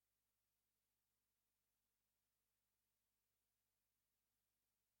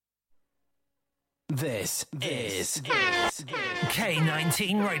This is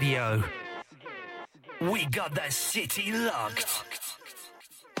K19 Radio. We got that city locked.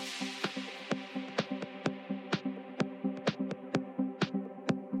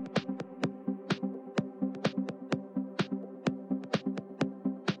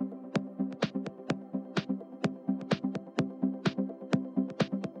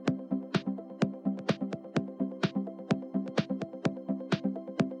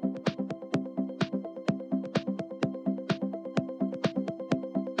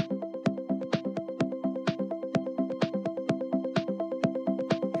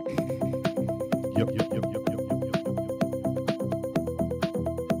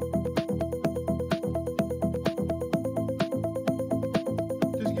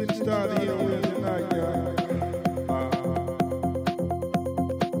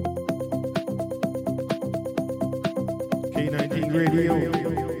 K19 Radio.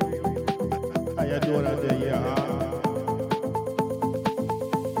 How y'all doing out there? Yeah.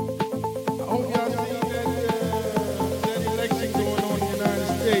 I hope y'all seen that election going on in the United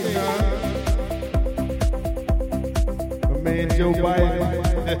States, huh? My man Joe Biden.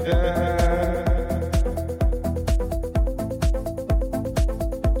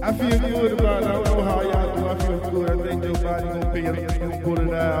 I feel good about it. I don't know how y'all do. I feel good. I think Joe Biden gonna pull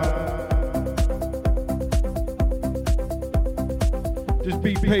it out. Just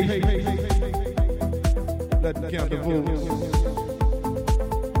be patient. Let them count the votes.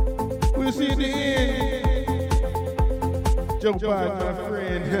 We'll see at the end. Joe Biden, my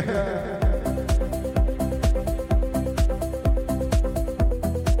friend.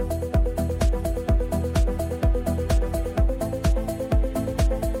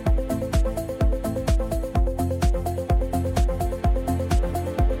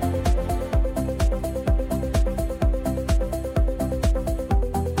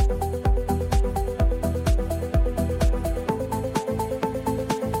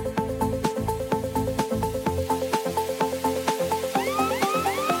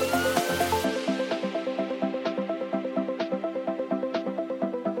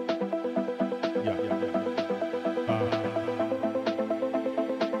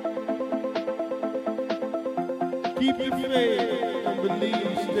 Keep your faith and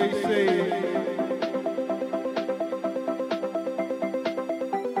believe, stay safe.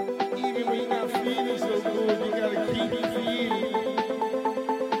 Even when you're not feeling so good, you gotta keep it feeling.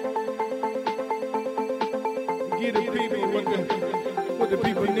 Give the people what the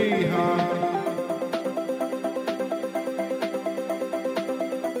people need, huh?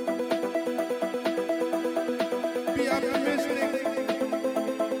 Be optimistic.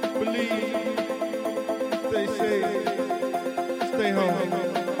 Believe. Stay safe. Stay home.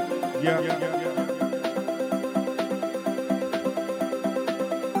 Yeah.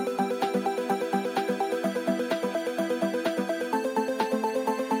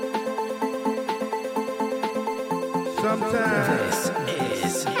 Sometimes.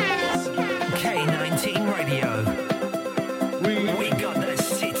 This is K19 Radio. We got that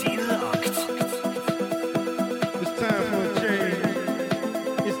city locked. It's time for a change.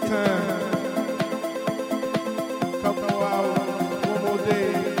 It's time. Couple more hours, one more day.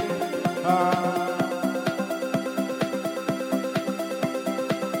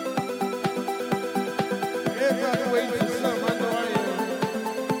 Everybody waiting for something. I know I am.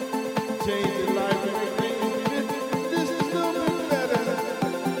 Change your life and everything. This is a little bit better.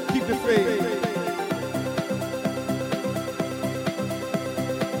 Keep the faith.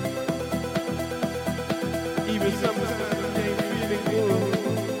 Even sometimes you ain't feeling good.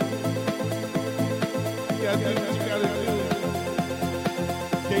 You gotta do what you gotta do.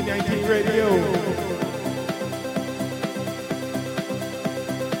 K19 Radio.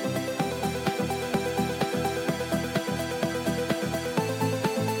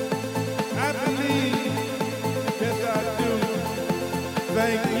 I believe, yes I do.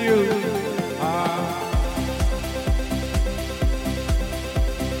 Thank you.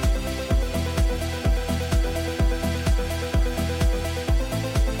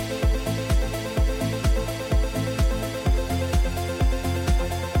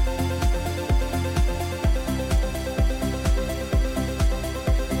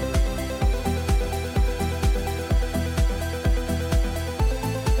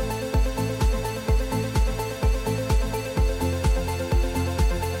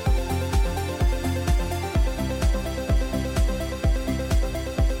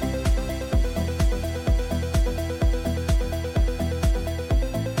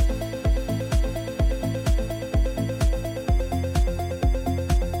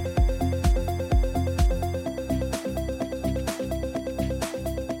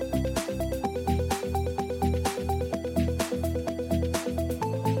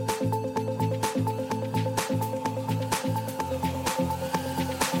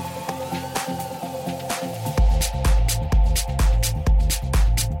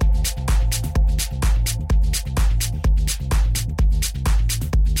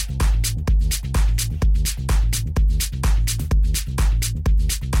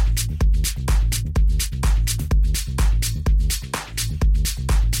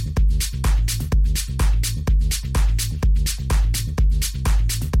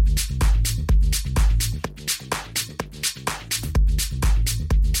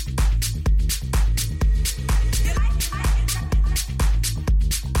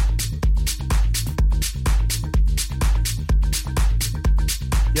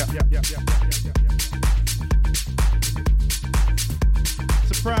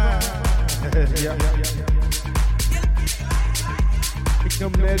 Yeah. Here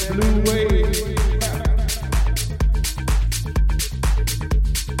come that blue wave.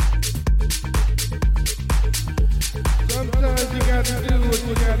 Sometimes you got to do what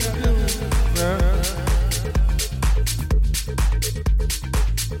you got to do.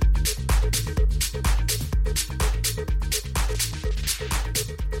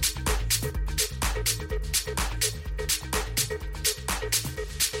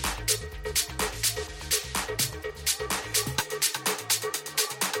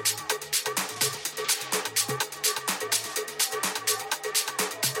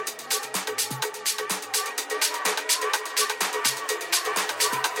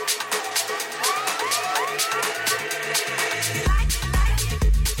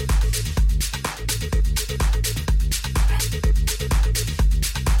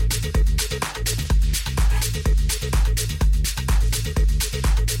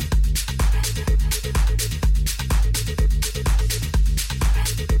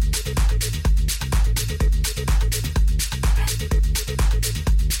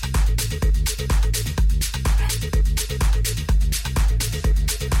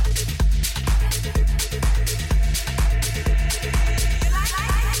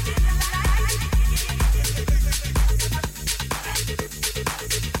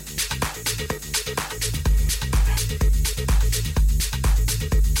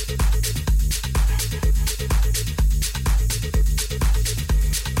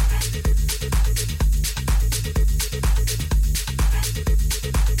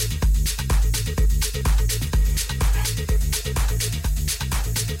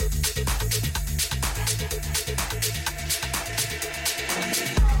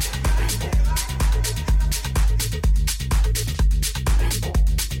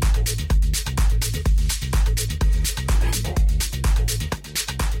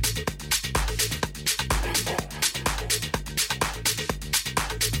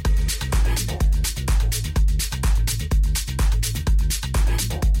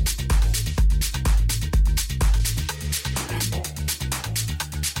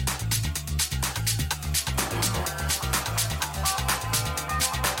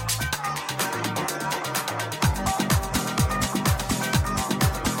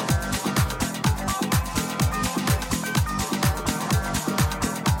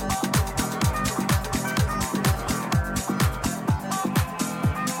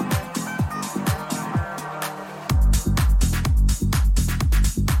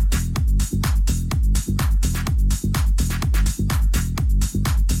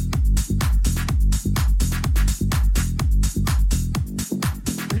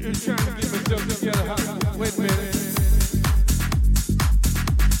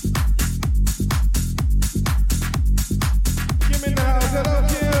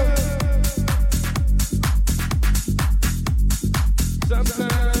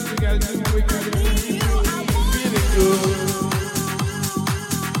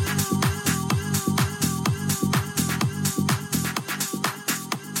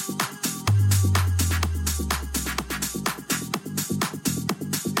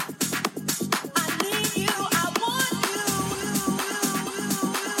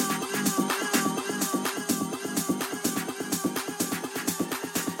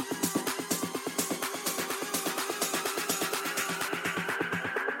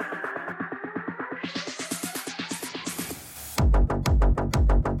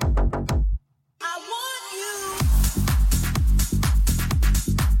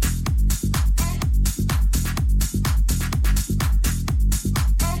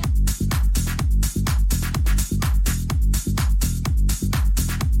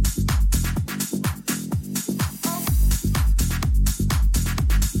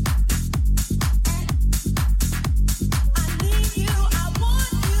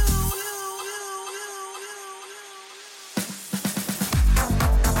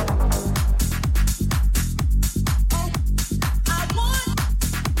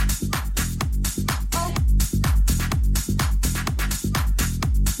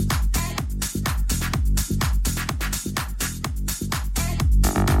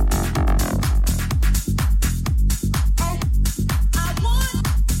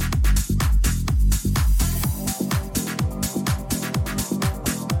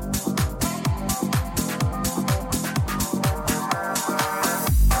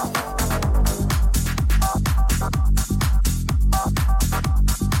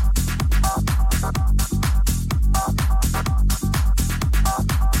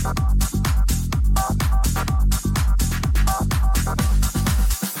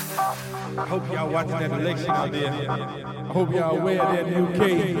 Hope y'all watching that election out there. I hope y'all aware that in the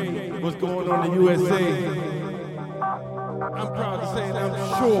UK, what's going on in the USA. I'm proud to say that I'm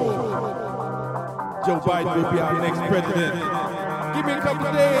sure Joe Biden will be our next president. Give me a couple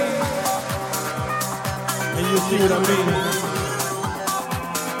of days, and you'll see what I mean.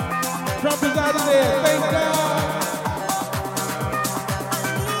 Trump is out of there, thank God.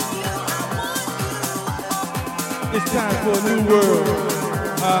 It's time for a new world.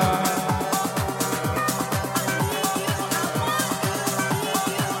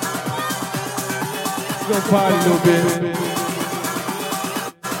 We're gonna party a little bit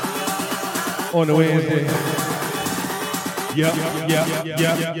on the Wednesday. Yeah.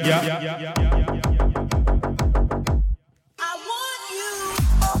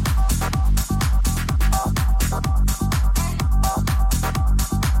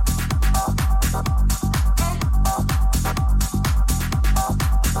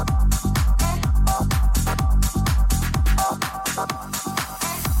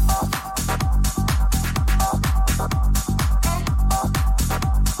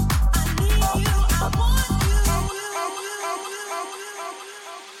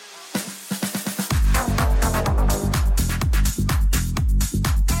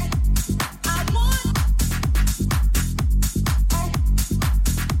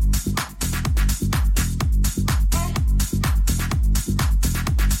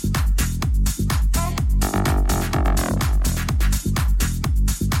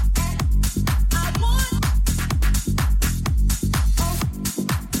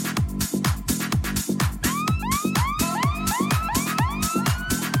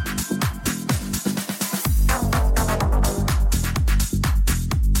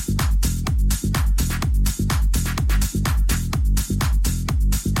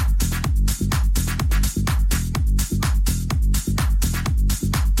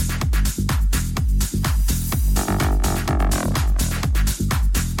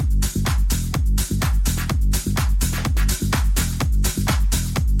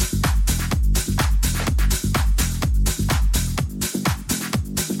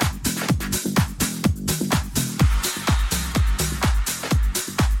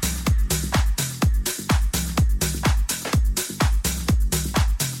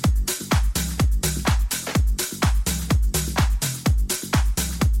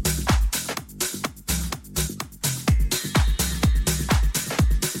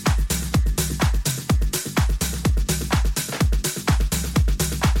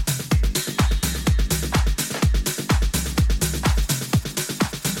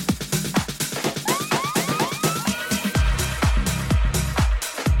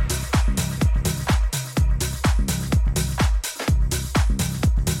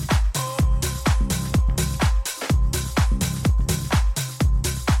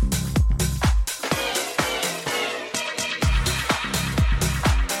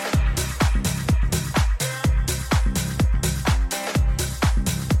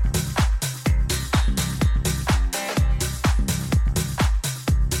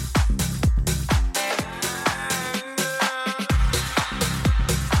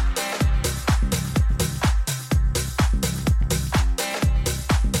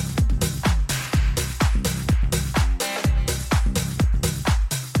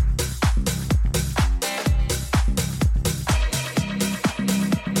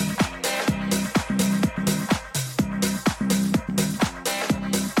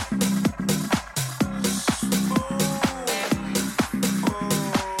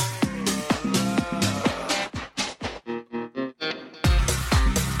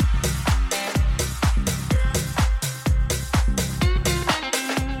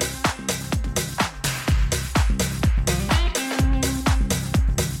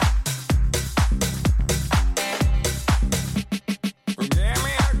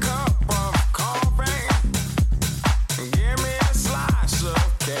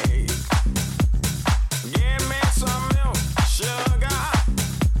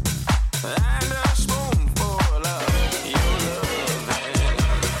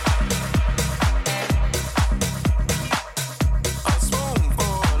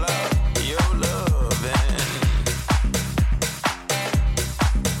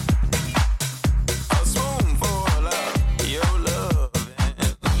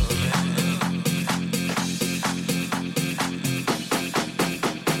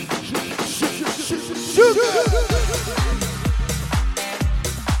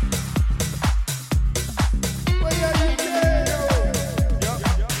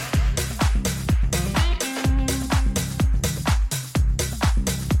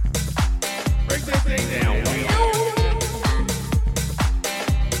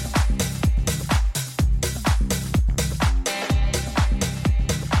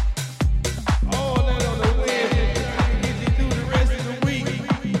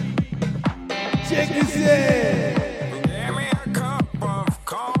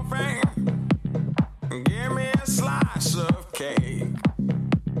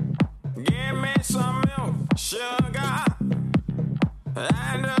 sugar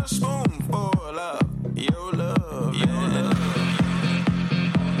and a spoonful of your love, your love.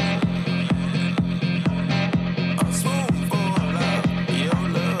 A spoonful of your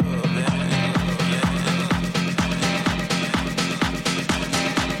love,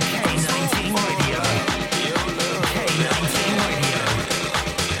 K19 Radio. K19 Radio.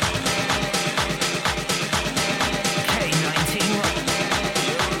 K19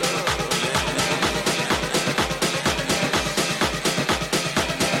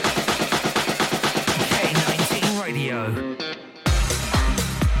 K19 Radio.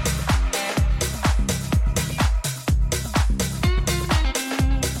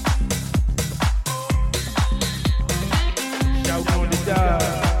 Shout on the dial.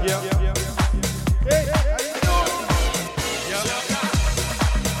 Yep. Hey, how you doing?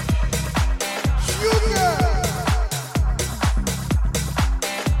 Sugar.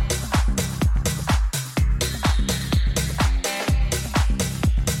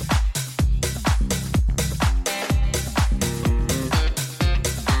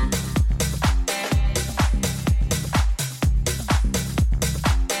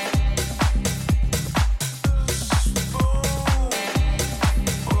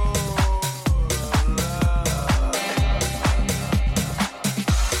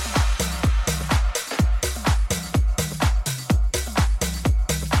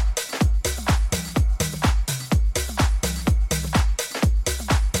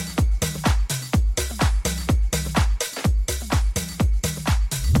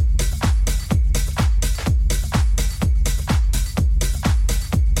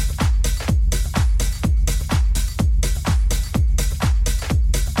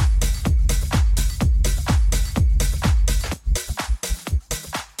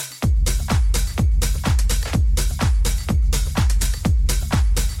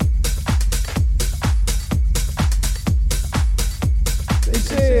 They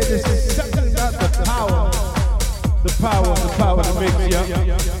say this is something about the power to make you.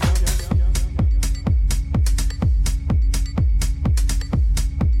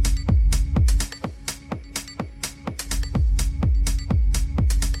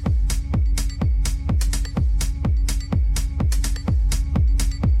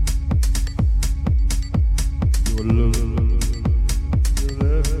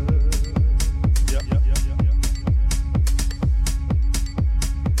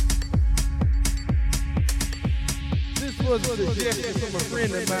 This was a suggestion from a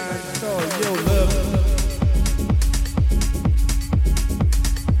friend of mine called Yo Love.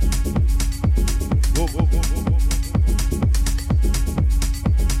 Whoa, whoa, whoa, whoa, whoa.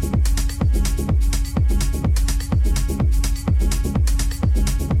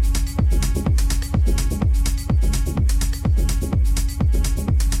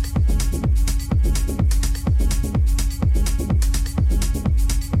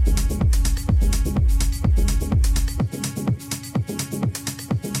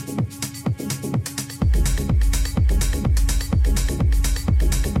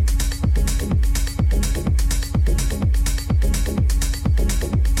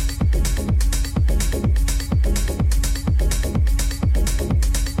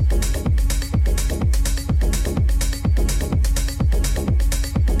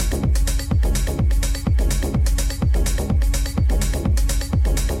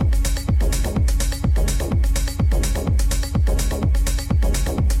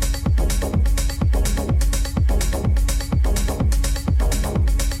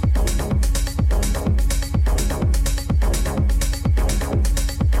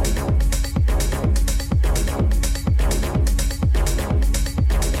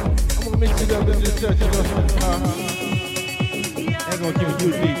 Ain't gonna keep it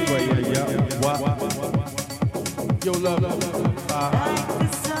too deep for you, yeah. What? Yo, love.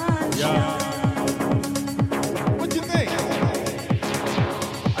 Yeah. What you think?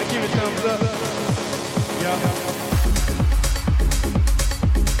 I give it thumbs up. Yeah.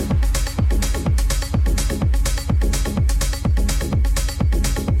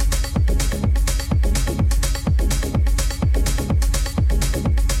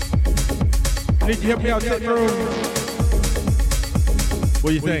 Need you help me out that room? What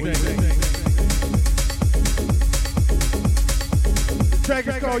do you think? The track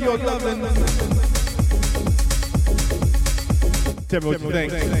is called Your Lovin'. Tell me what you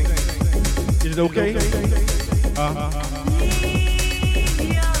think. Is it okay?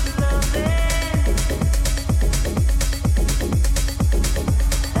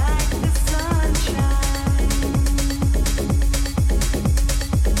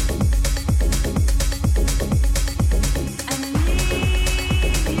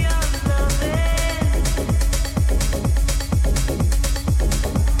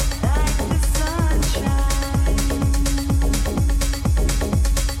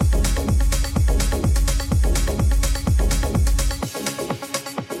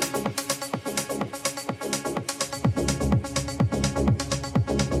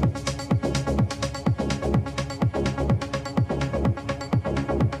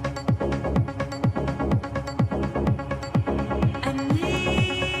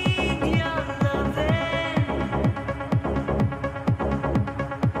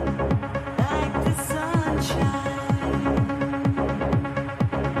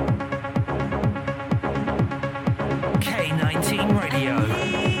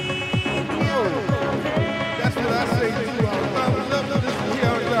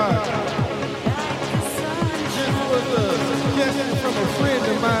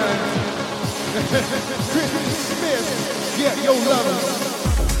 Smith, yeah, yo, lover.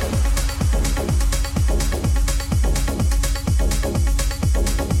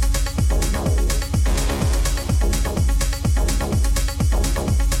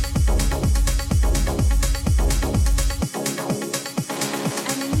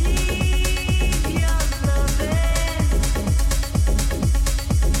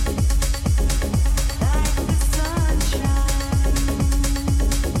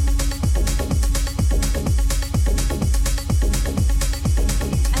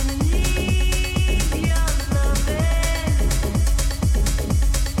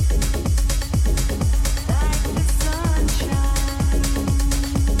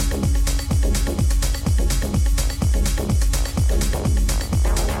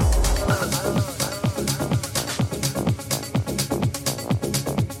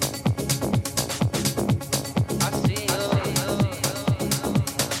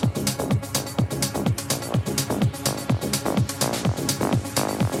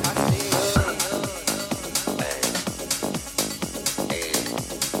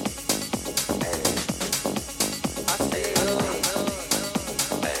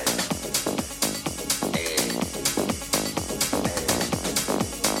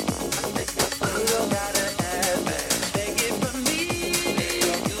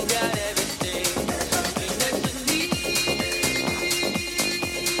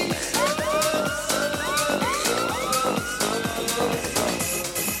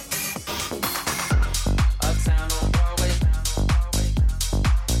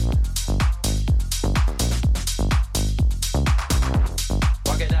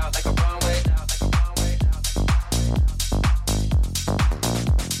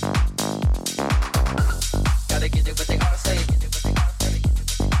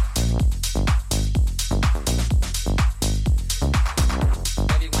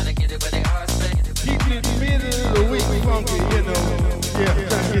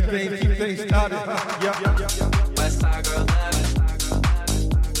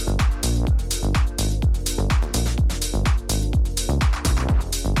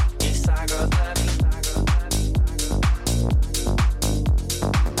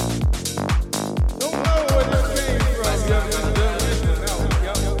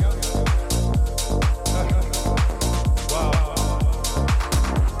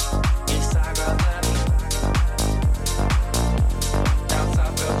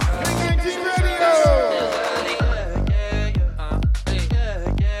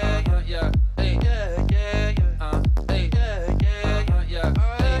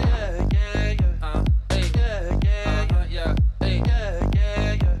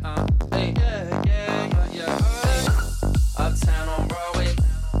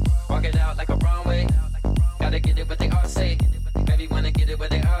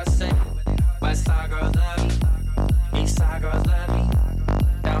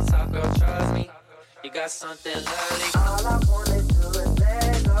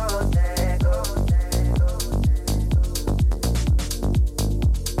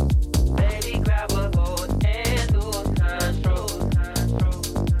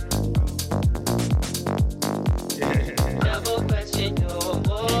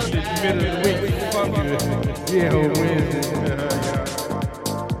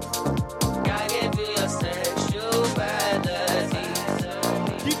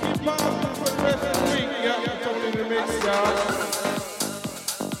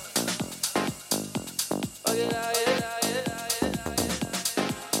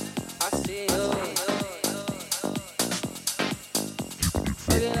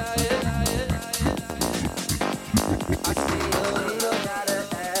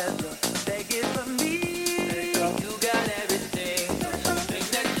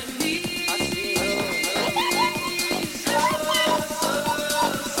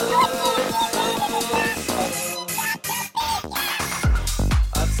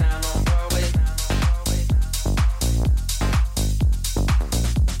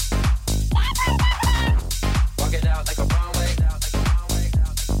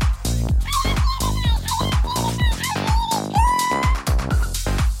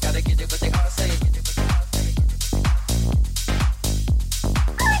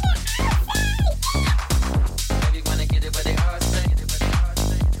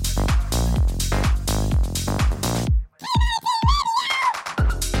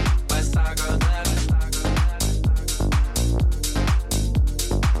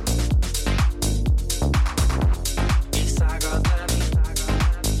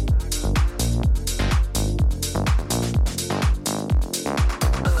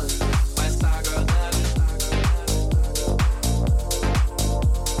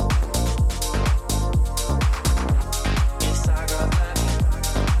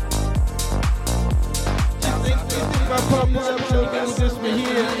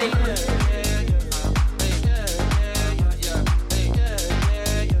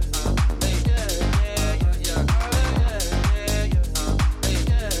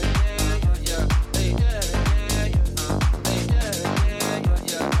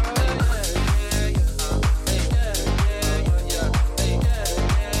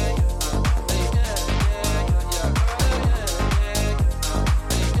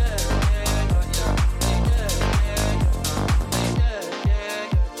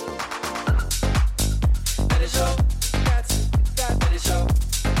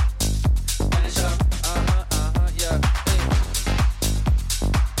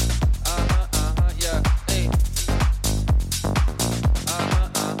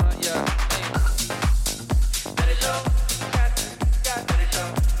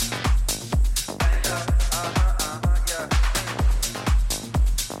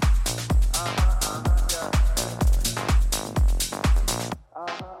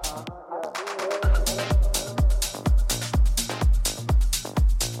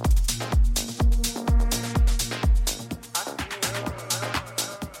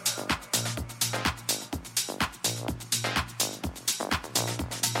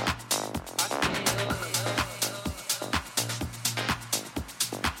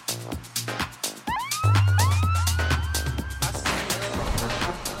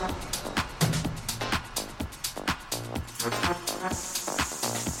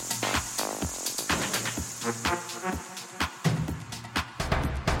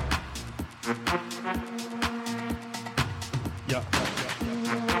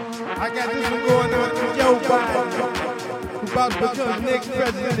 I got this one going on to Joe Biden, who's about to become the next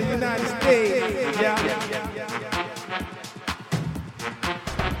president of the United States. Yeah.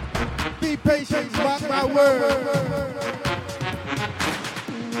 Be patient, mark my word.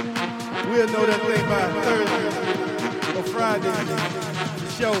 We'll know that thing by Thursday or Friday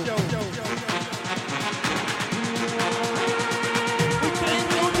show.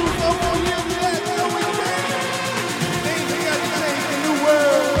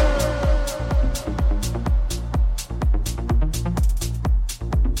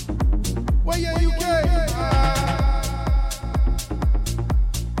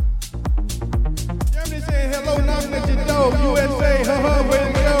 USA, way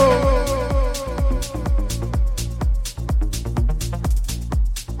to go.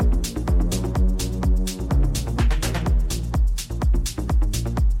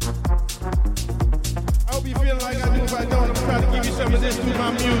 I hope you feeling like I do. If I don't, I'm trying to give you some of this through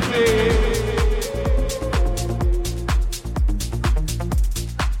my music.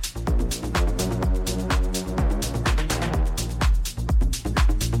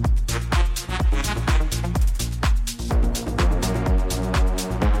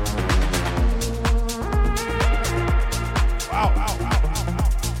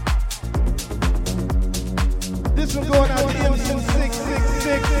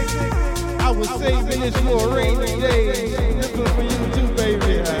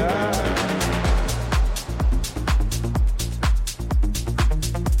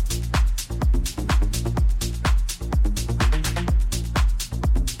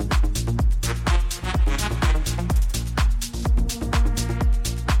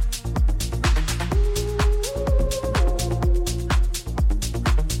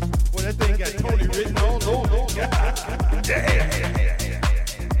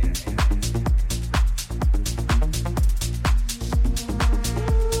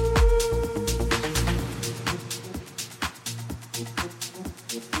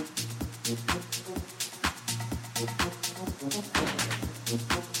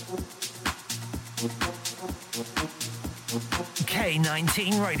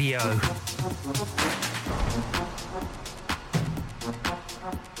 K19 Radio.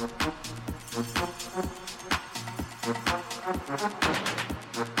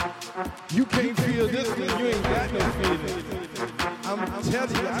 You can't feel this when you ain't got no feeling. I'm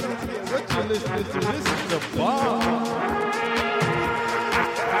telling you, I don't care what you're listening to. This is the bar.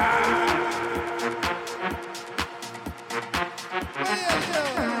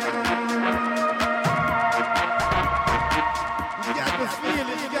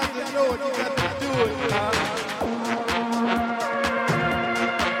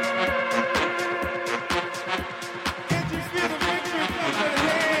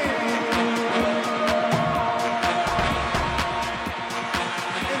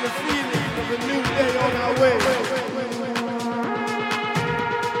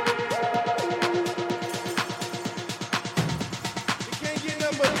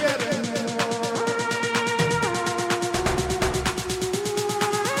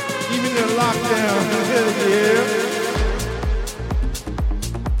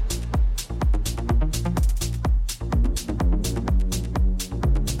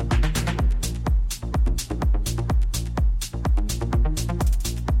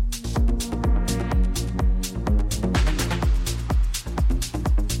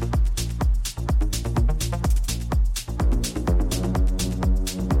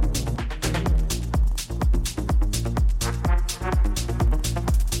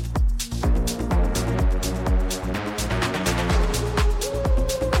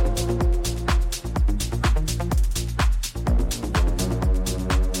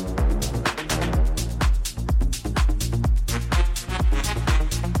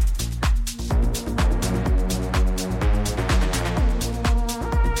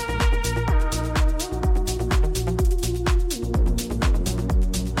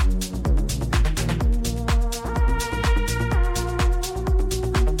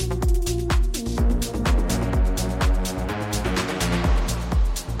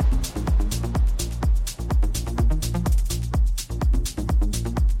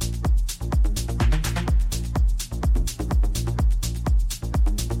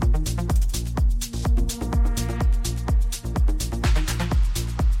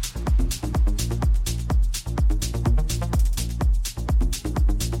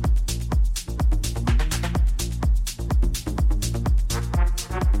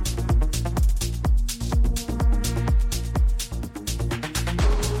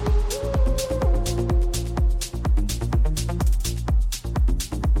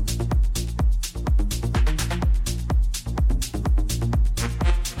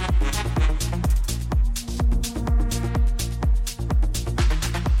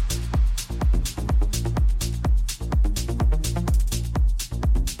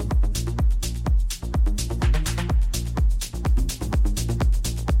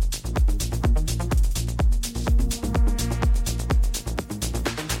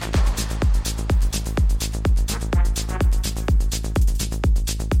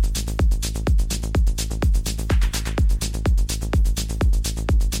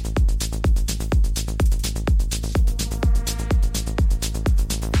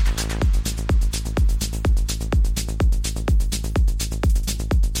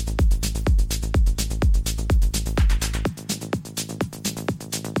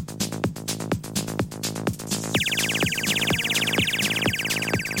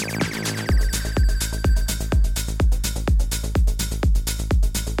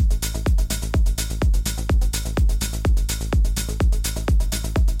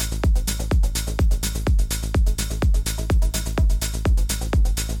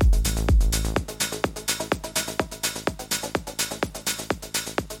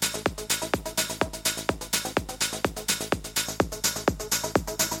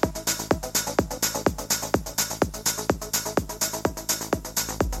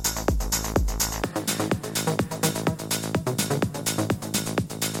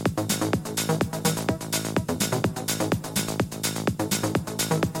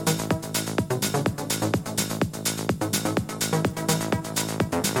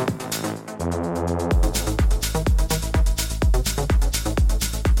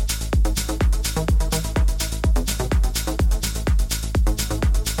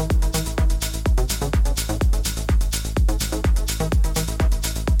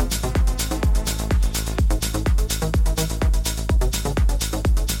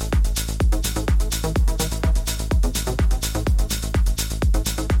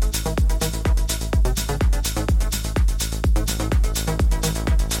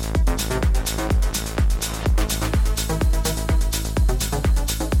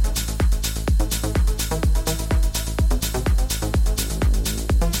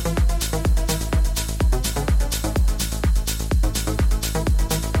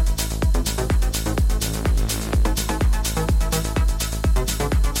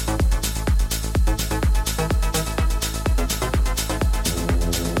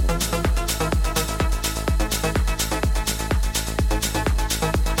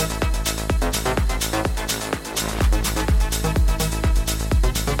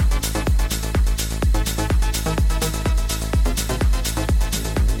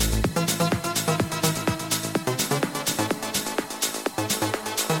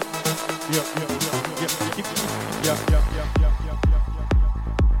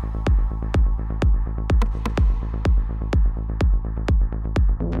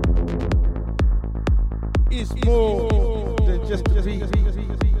 It's more than just a beat.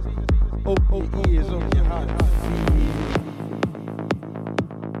 Open your ears, open your heart.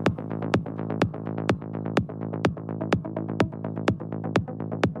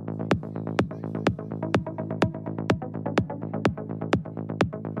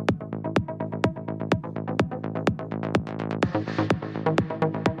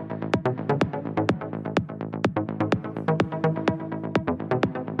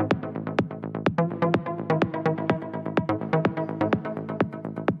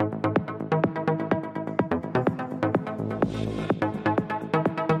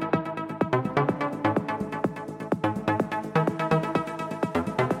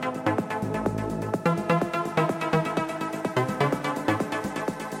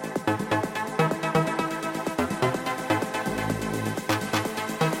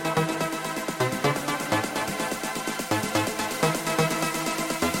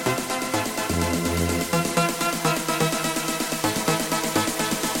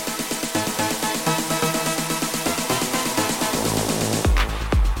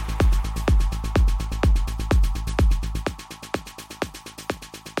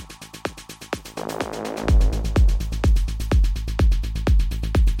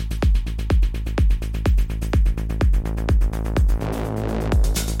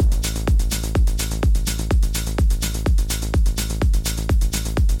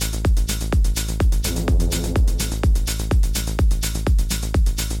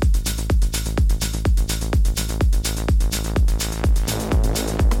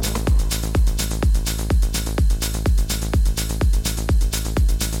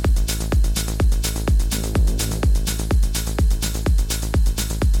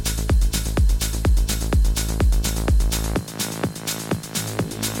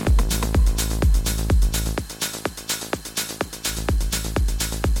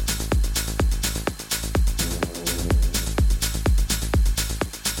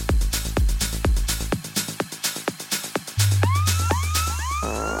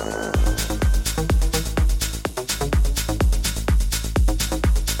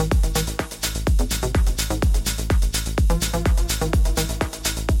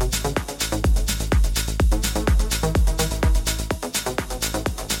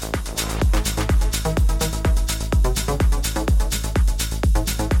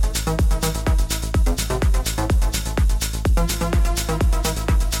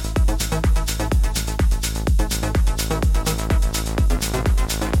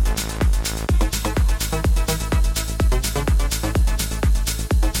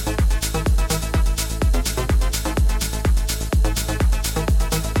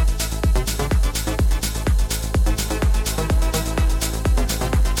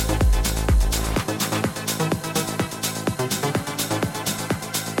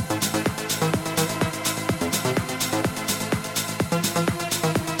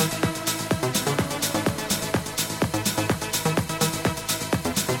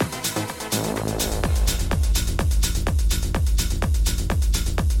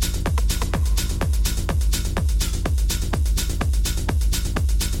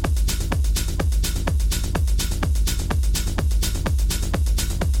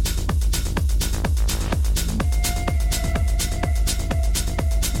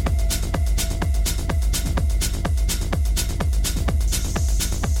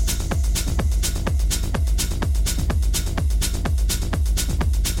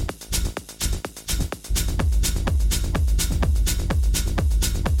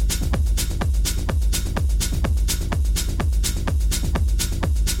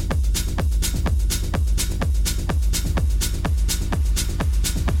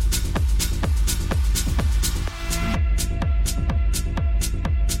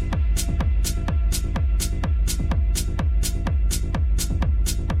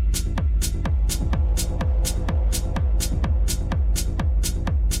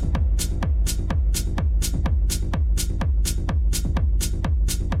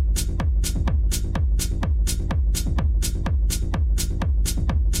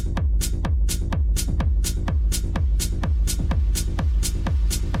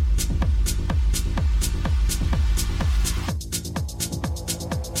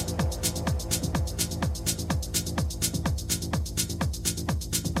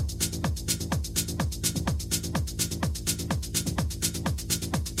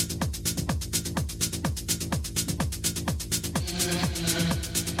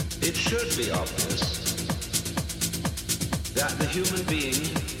 It should be obvious that the human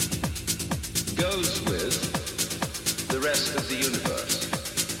being goes with the rest of the universe.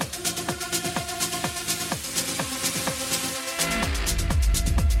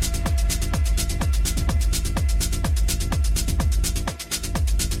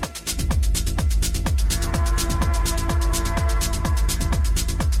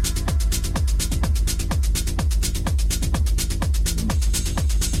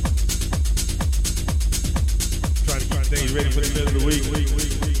 things ready for the middle of the week.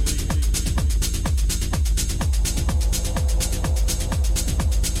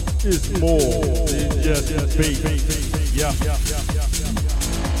 It's more than just beat. Yeah.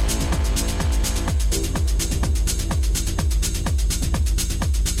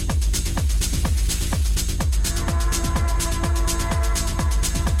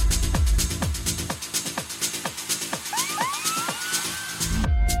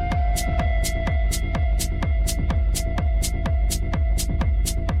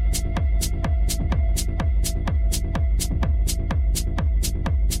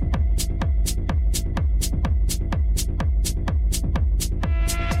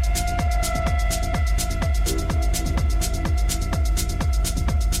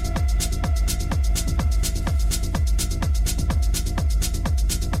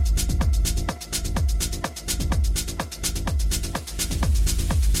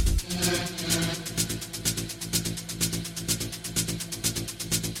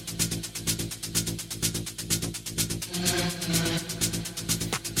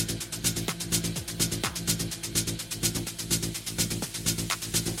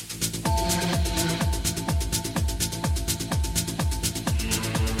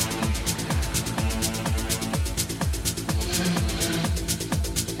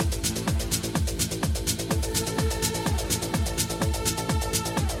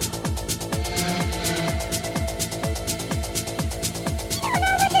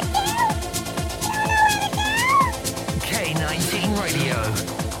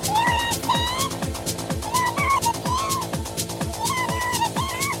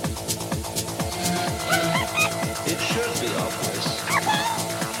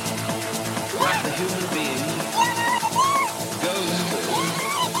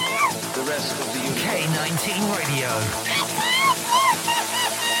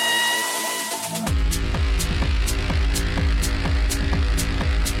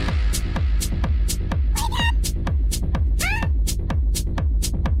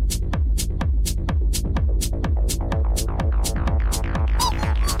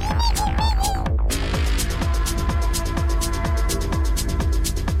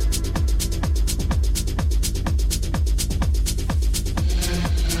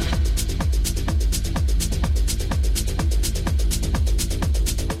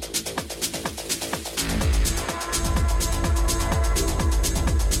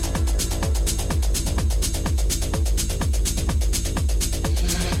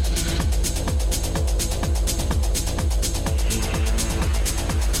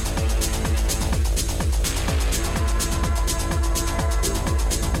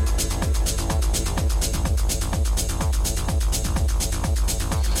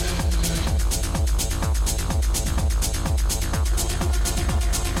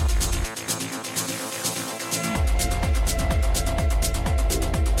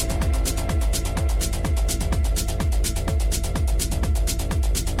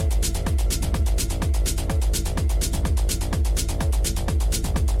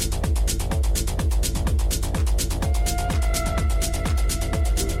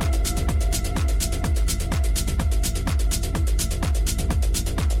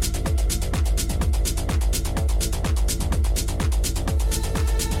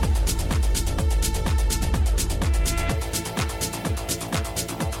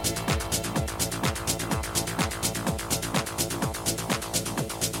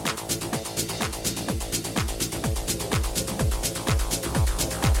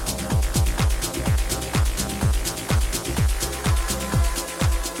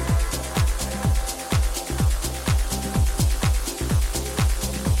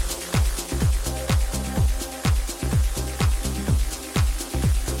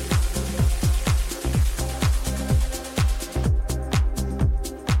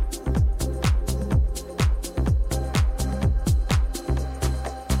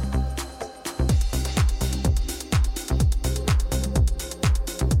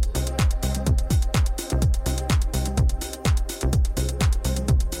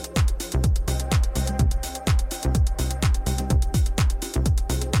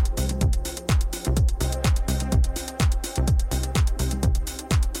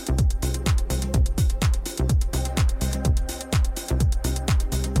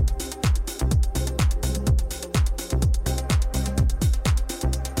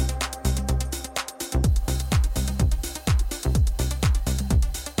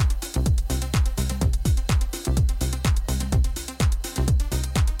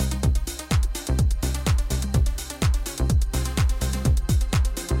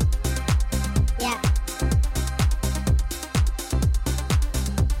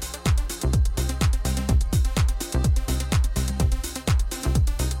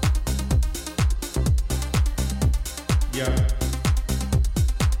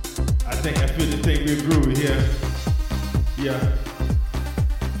 get groovy here. Yeah.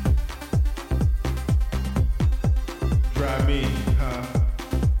 Try me, huh?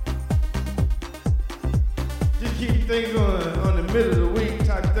 Just keep things on the middle of the week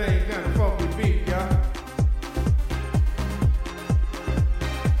type thing, kind of funky beat, y'all.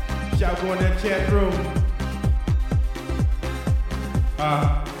 Y'all go in that chat room.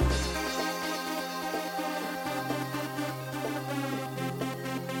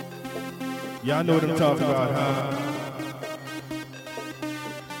 Y'all know what I'm talking about, huh?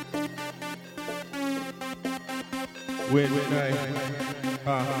 Wednesday night.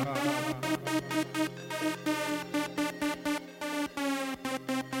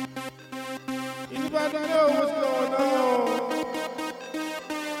 Anybody know what's going on?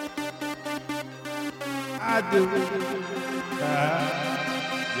 I do. Yeah.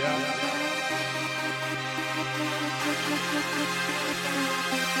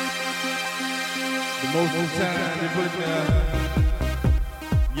 The most of the time they put it there.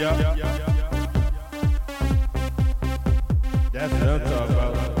 Yeah. That's what I'm talking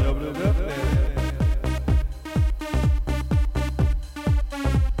about. Double it up there.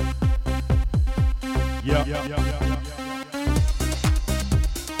 Yeah.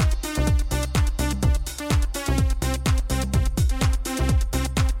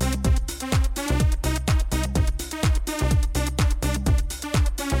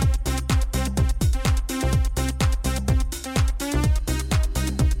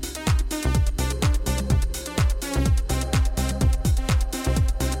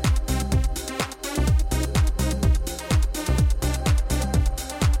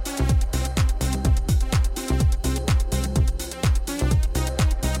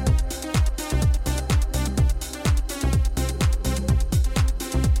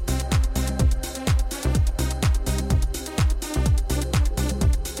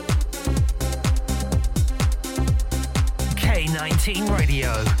 K19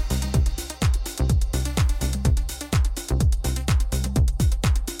 Radio.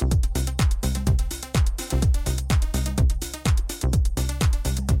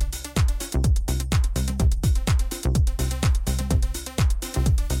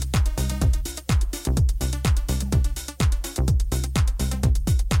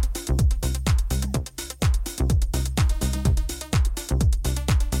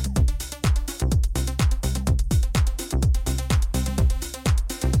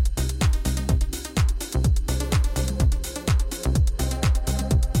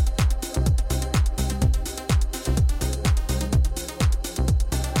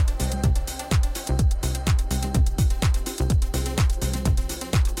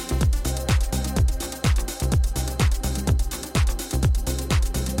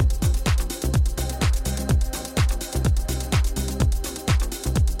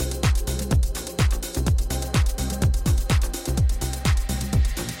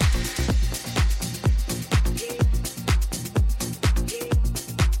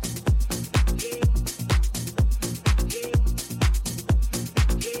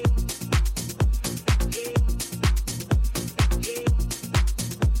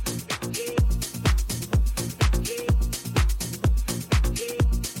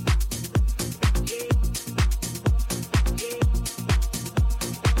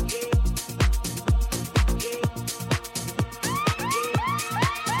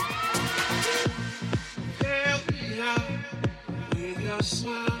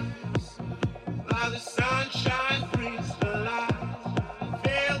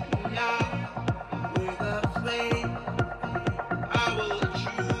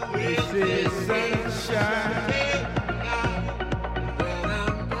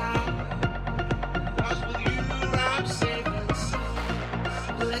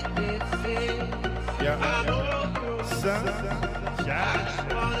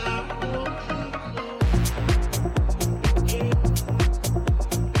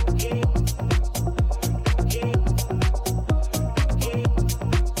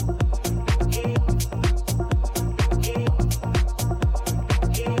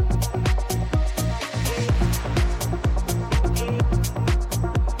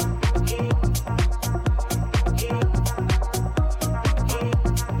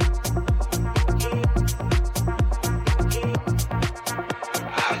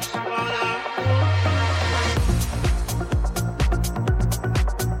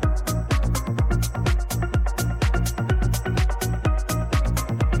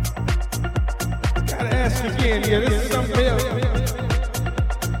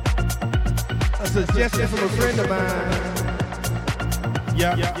 Suggestion from a friend of mine.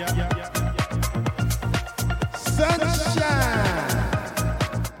 Yeah. Sunshine.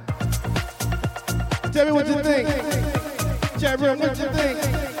 Tell me what you think. Chat room, what you think?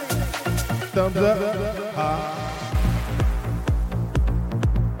 Thumbs up.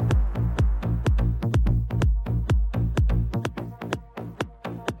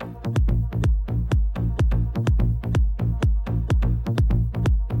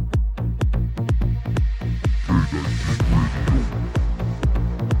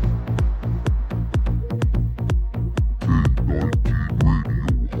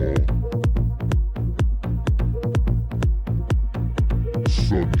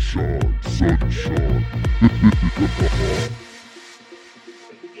 Sunshine.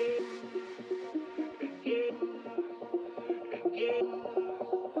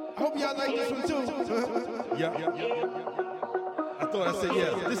 I hope y'all like this one too. Yeah. I thought I said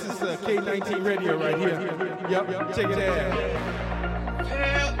yes. This is K19 Radio right here. Yep. Check it out.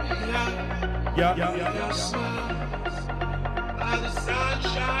 Yeah.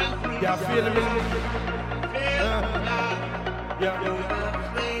 Y'all feeling me? Yeah.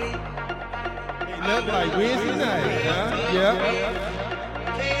 Ain't nothing like Wednesday night, huh? Yeah.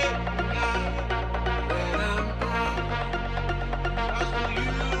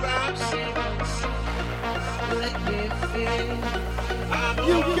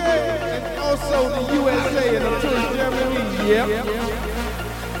 UK and also the USA and of course Germany. Yep.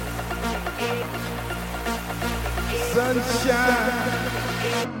 Sunshine.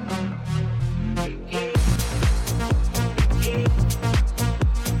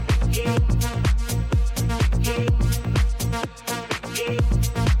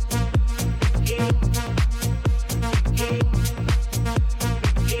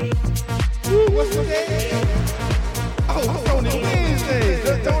 What's the name? Oh, it's on the Wednesday.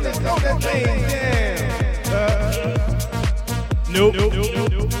 Don't that thing down. Nope.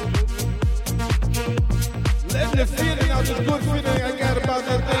 Letting the feeling out, this good feeling I got about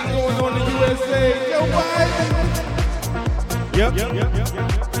that thing going on in the USA. Yo, why? Yep.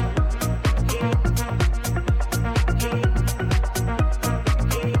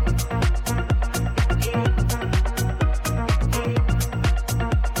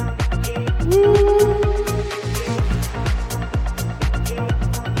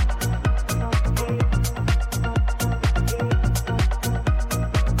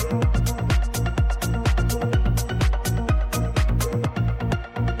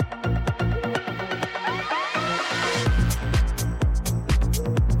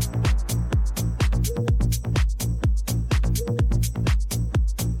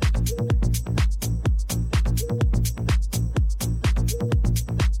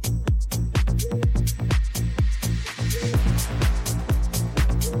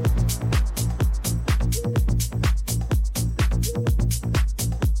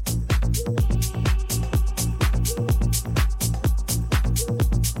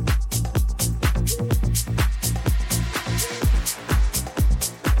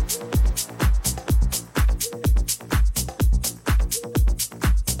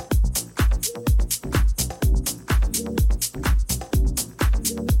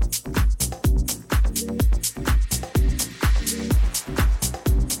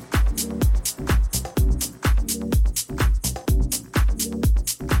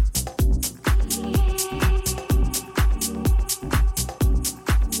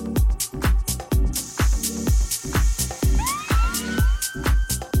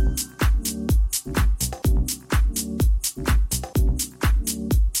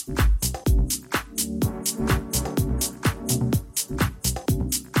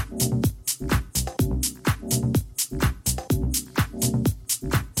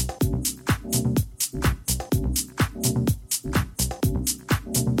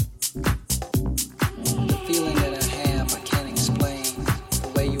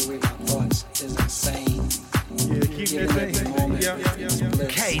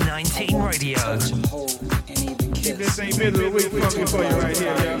 K19 Radio. Keep this ain't middle of the week funky for you right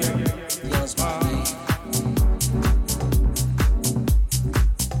here, yeah.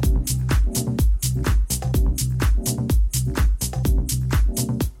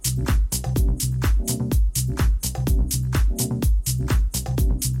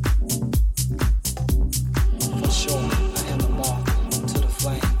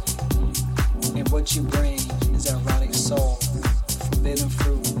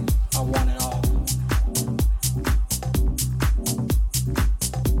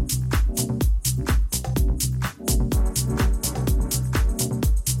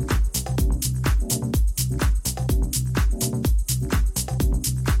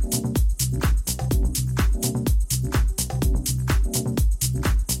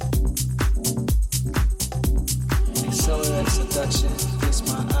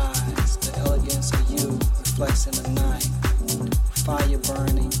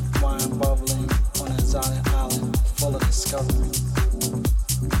 burning, wine bubbling on an exotic island full of discovery.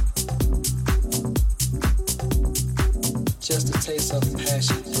 Just a taste of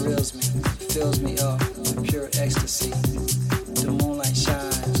passion thrills me, fills me up with pure ecstasy. The moonlight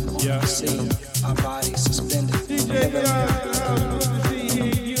shines on the sea, our bodies suspended. DJ,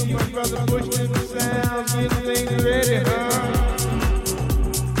 see you, my brother, pushing the sound, getting things ready, huh?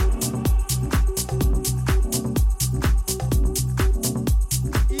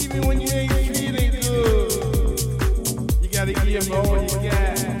 Even when you ain't feeling good, you gotta give all you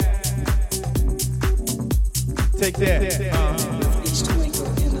got. Take that. With each twinkle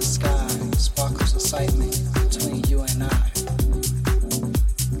in the sky, sparkles excitement between you and I.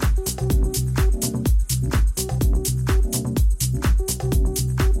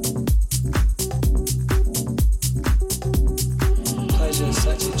 Pleasure is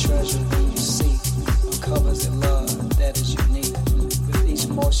such a treasure when you seek, uncovers a love that is unique. With each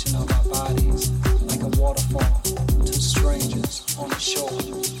motion of our bodies, like a waterfall, two strangers on the shore.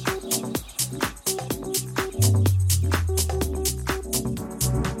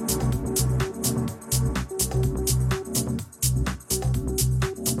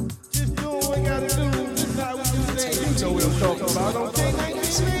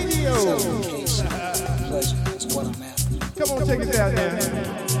 Come on, take it down there.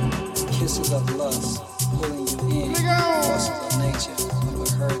 Kisses of lust, pulling you in. Forces of nature, of a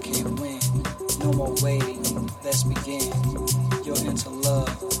hurricane wind. No more waiting, let's begin. Your into love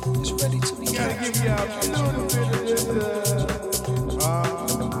is ready to begin. Gotta give you a little bit of this.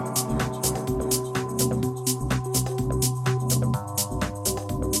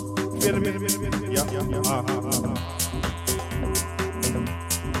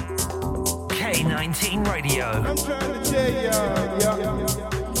 K19 Radio. I'm trying to tell y'all,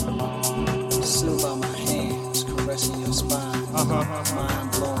 Soothe by my hands, caressing your spine.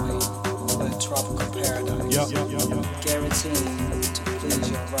 Mind blowing, a tropical paradise. Guaranteeing to please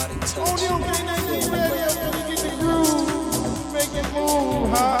your erotic touch. Only on K19 Radio can you get the groove, make it move,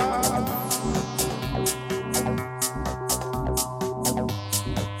 huh?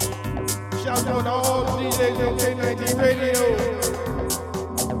 Shout out to all DJs on K19 Radio.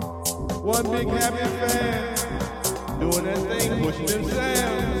 One big happy fan, doing that thing, pushing them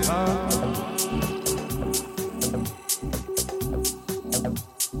sounds,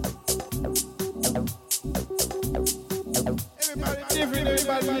 Everybody different,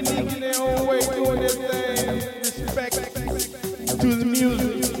 everybody unique in their own way, doing their thing. Respect to the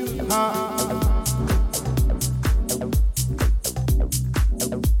music,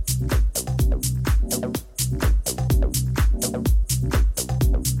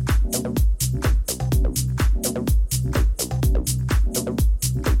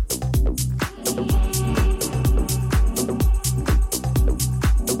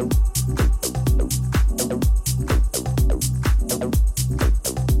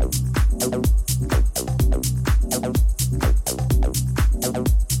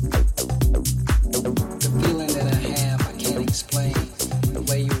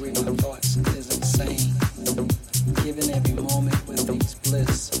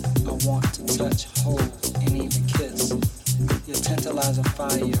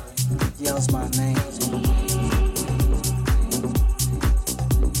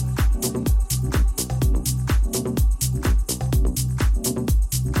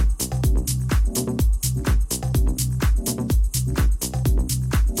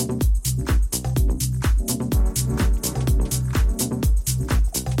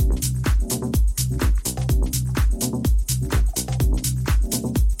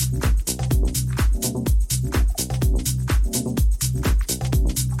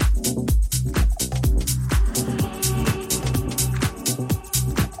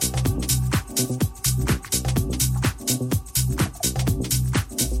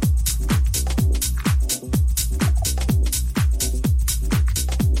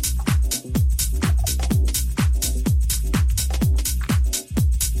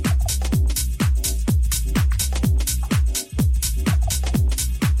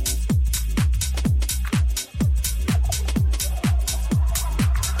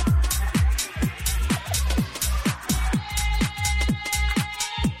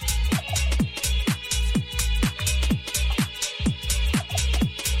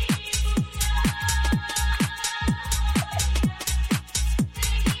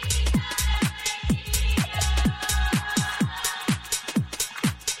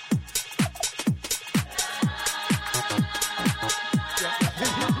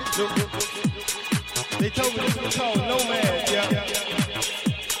 They told me this was called Nomad,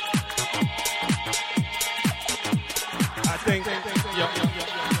 I think,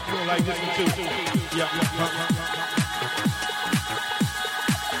 like this one too. Yeah.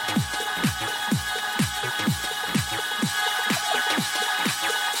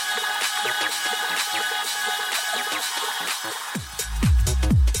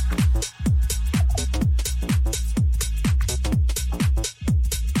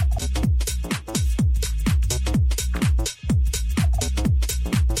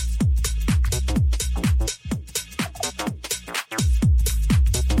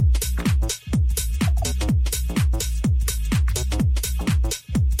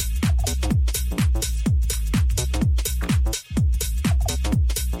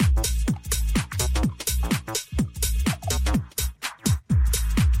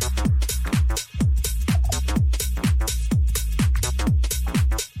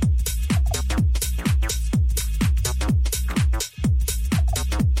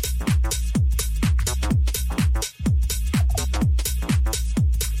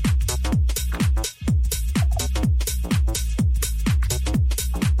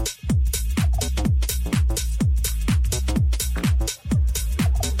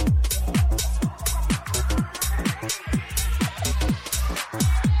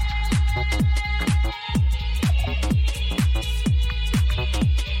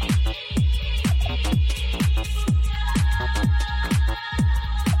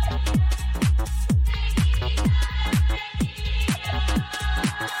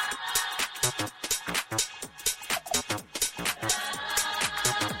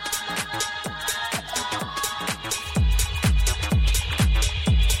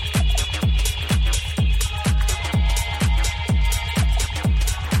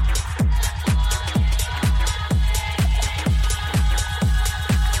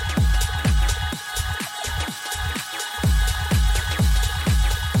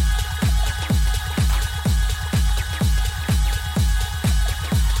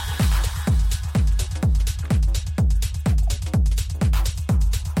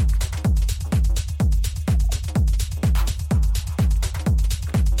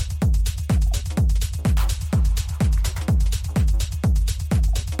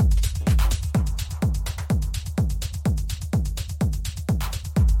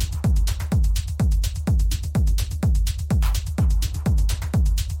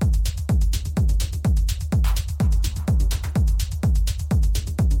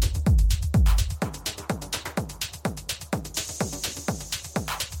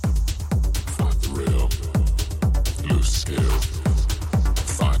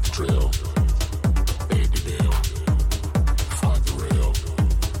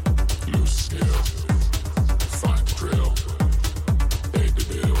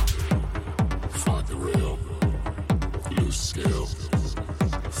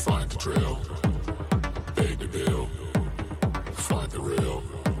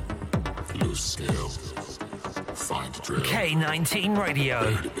 K19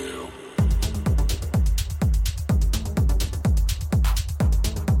 Radio.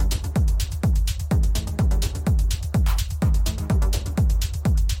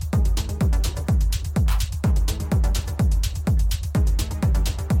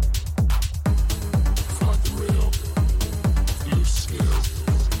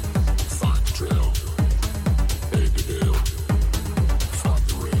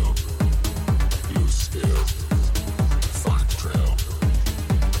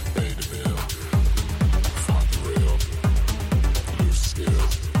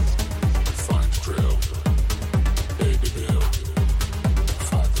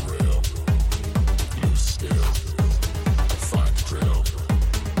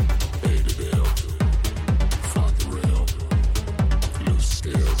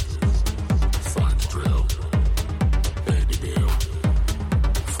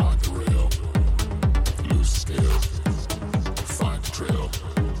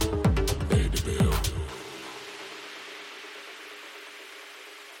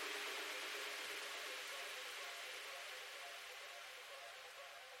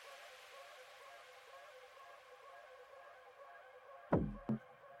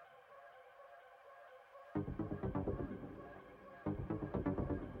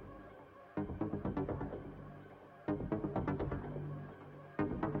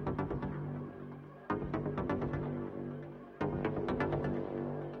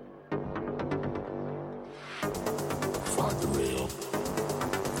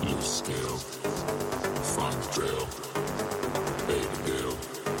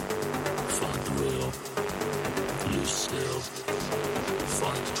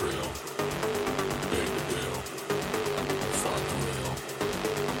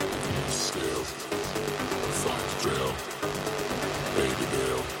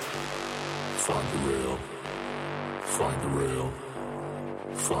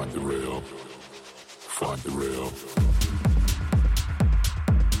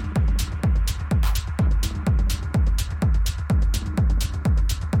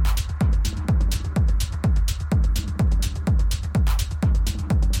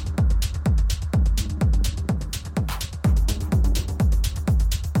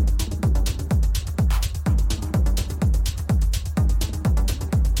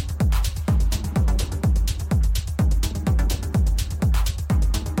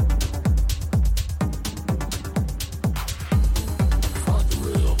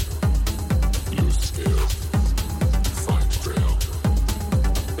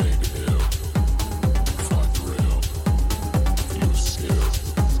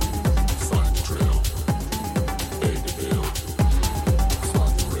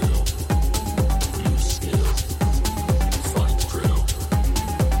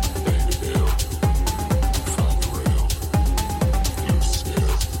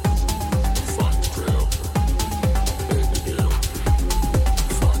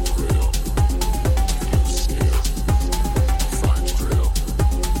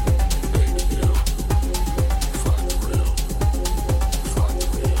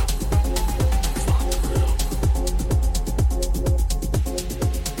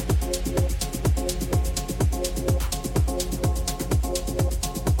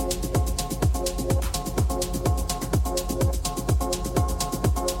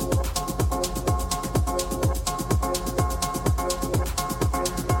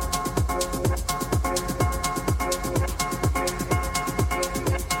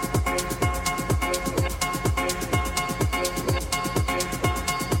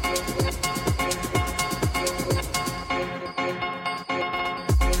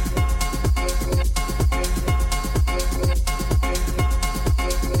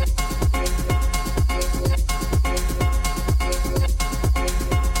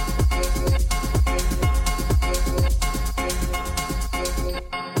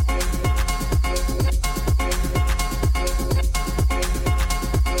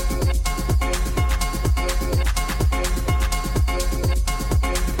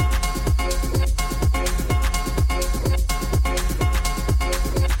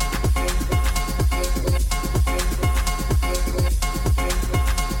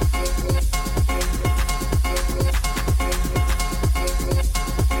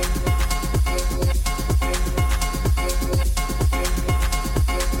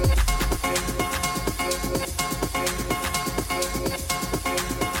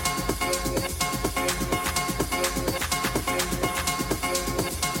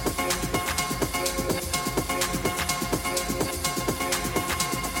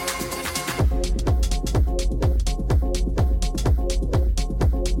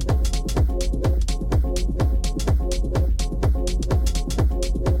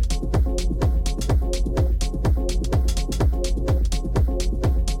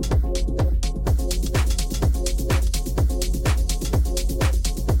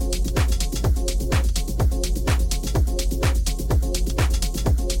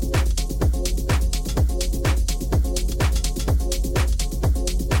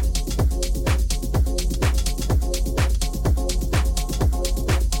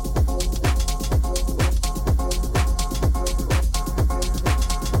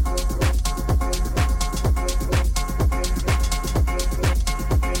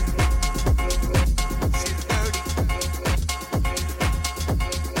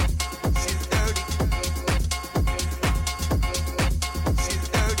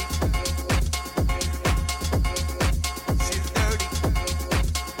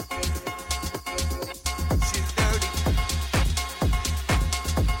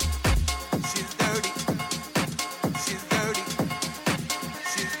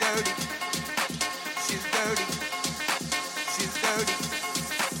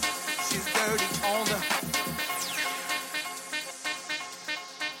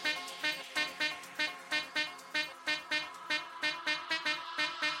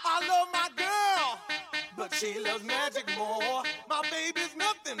 She loves magic more. My baby's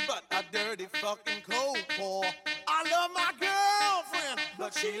nothing but a dirty fucking cold core. I love my girlfriend,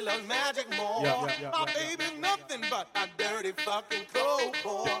 but she loves magic more. My baby's nothing but a dirty fucking cold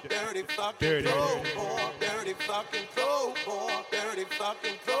core. Dirty fucking cold core. Dirty fucking cold core. Dirty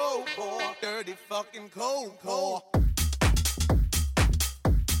fucking cold core. Dirty fucking cold core.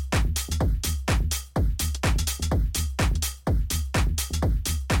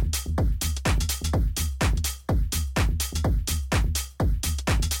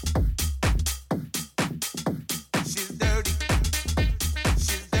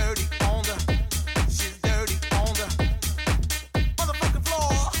 She's dirty on the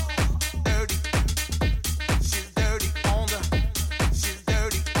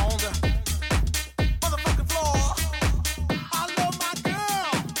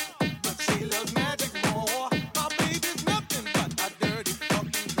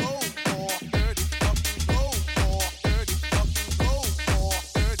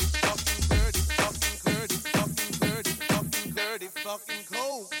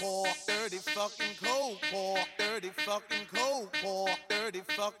pour, dirty fucking cold pour, dirty fucking cold pour, dirty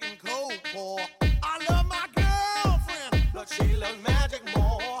fucking cold pour. I love my girlfriend, but she loves magic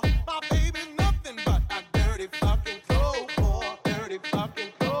more. My baby's nothing but a dirty fucking cold pour, dirty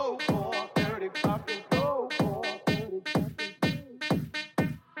fucking cold pour, dirty fucking cold pour, dirty fucking.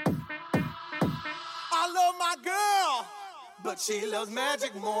 I love my girl, but she loves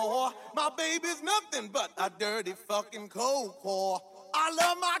magic more. My baby's nothing but a dirty fucking cold pour. I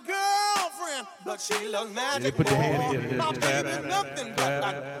love my girlfriend, but she loves magic put your more. hand in My there. baby's nothing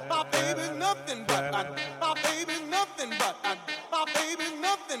but my baby's nothing but my baby's nothing but my baby's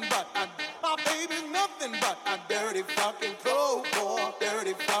nothing but my baby's nothing but a dirty fucking cold pour,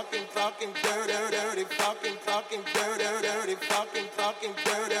 dirty fucking fucking dirty fucking fucking dirty fucking fucking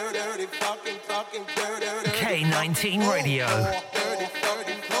dirty fucking fucking dirty K19 Radio. dirty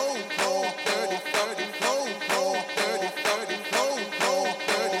fucking cold pour, dirty fucking cold pour, dirty fucking cold pour,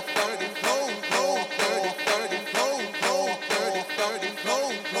 dirty fucking cold pour, dirty fucking cold pour, dirty fucking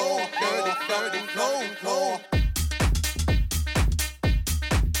cold pour, dirty fucking cold pour.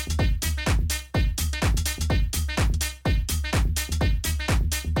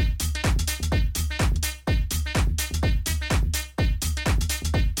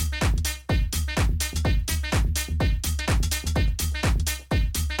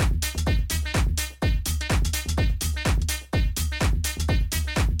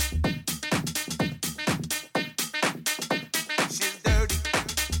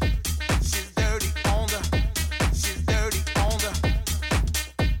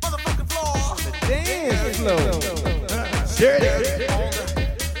 Dirty.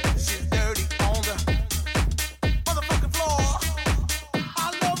 She's dirty on the motherfucking floor.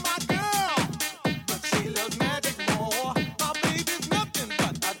 I love my girl, but she loves magic more. My baby's nothing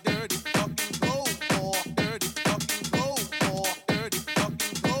but a dirty fucking cold pour, dirty fucking cold pour, dirty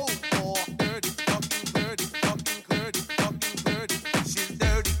fucking cold pour, dirty fucking. She's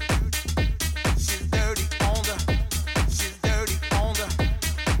dirty. She's dirty on the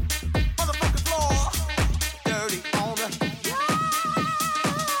motherfucking floor. Dirty on the.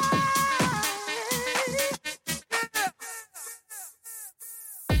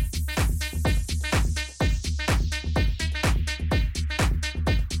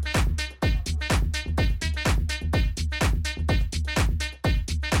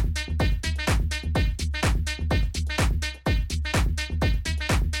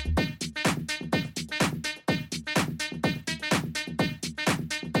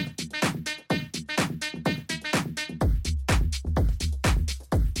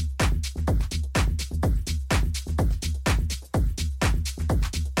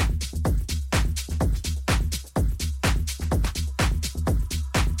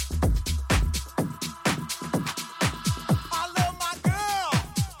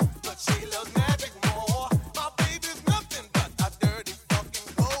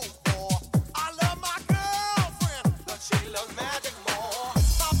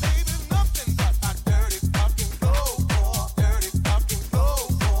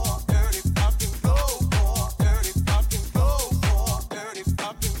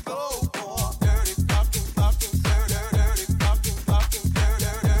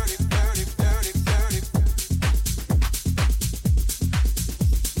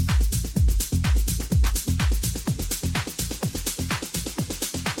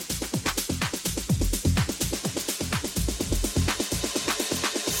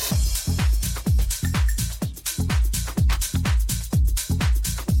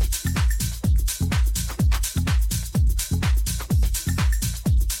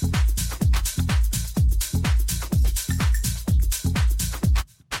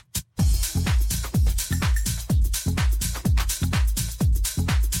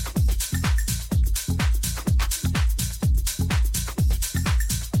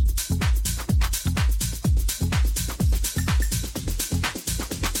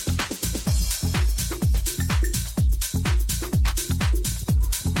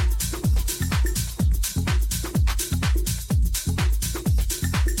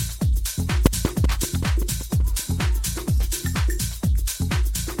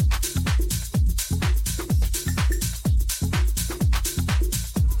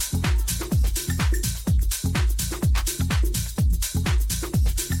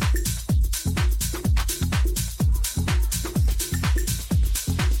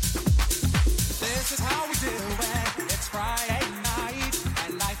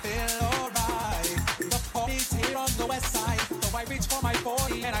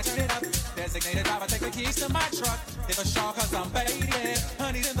 Designated driver, take the keys to my truck. Hit the shawl cause I'm faded.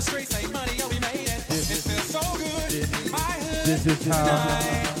 Honey's in the streets, say money, oh we made it. It feels so good in my hood. This is how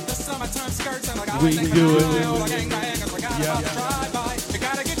tonight. We do it. Yeah.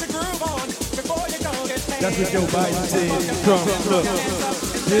 That's what Joe Biden said. Trump, look,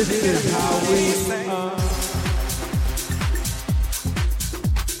 this is how we.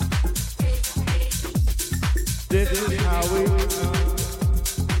 This is how we.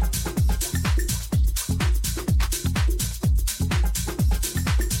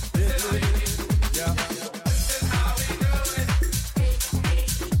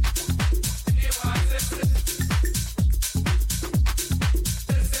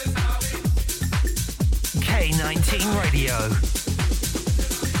 K19 Radio.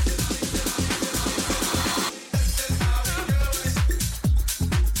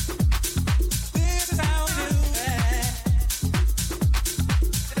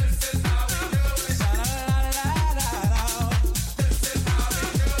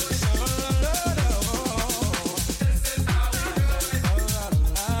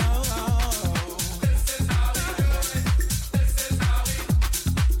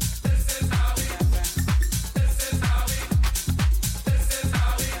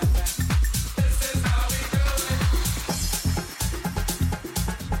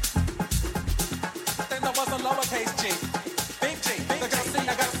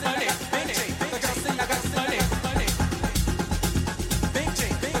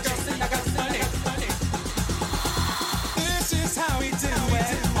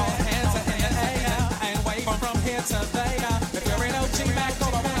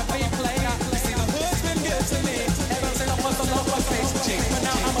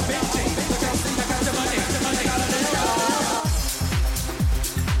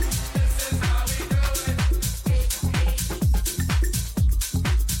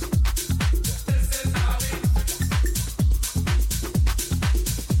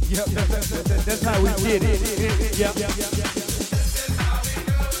 That's how we get it. Yep.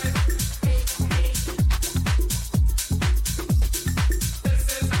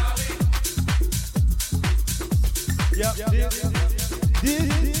 This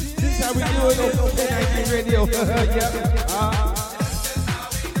is how we do it on K19 Radio. Yep.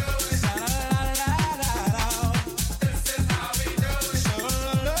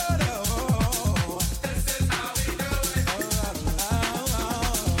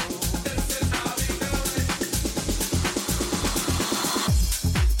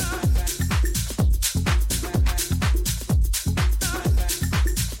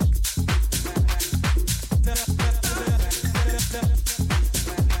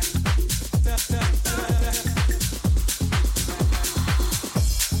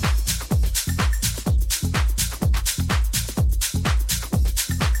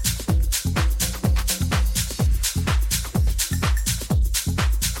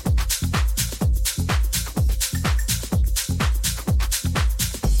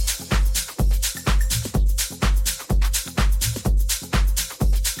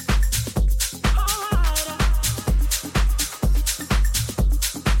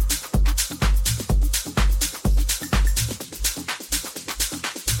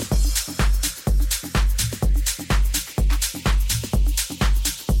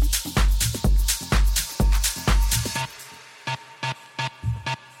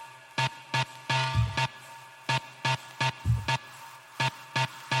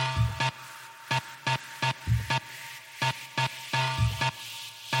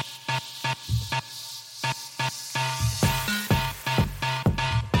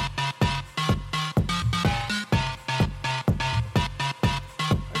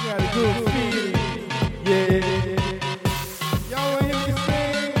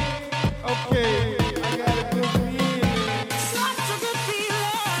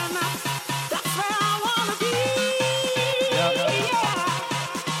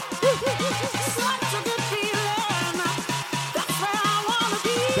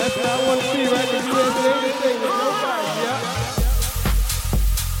 That's what I want to see right in the USA. With nobody, yeah.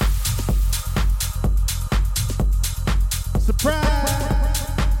 Surprise!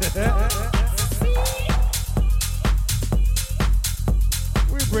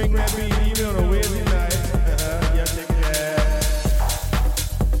 We bring that beat even on a Wednesday night. Yeah, take that.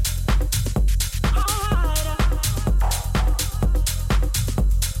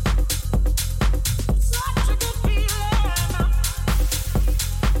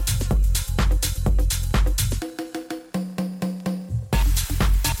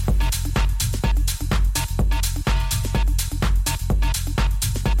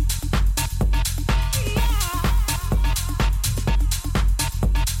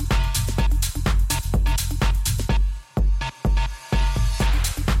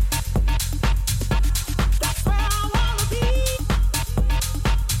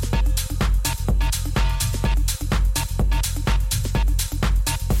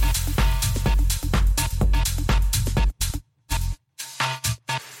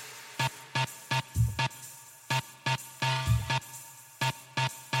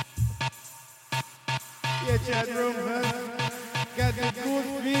 Yeah, chat room, huh? Got that good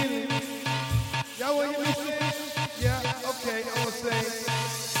feeling. Y'all want to hear me sing? Yeah, okay, I'm gonna sing.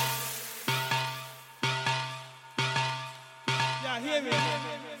 Y'all hear me?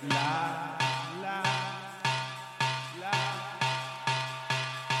 La, la, la.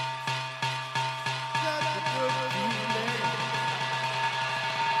 Got that good feeling.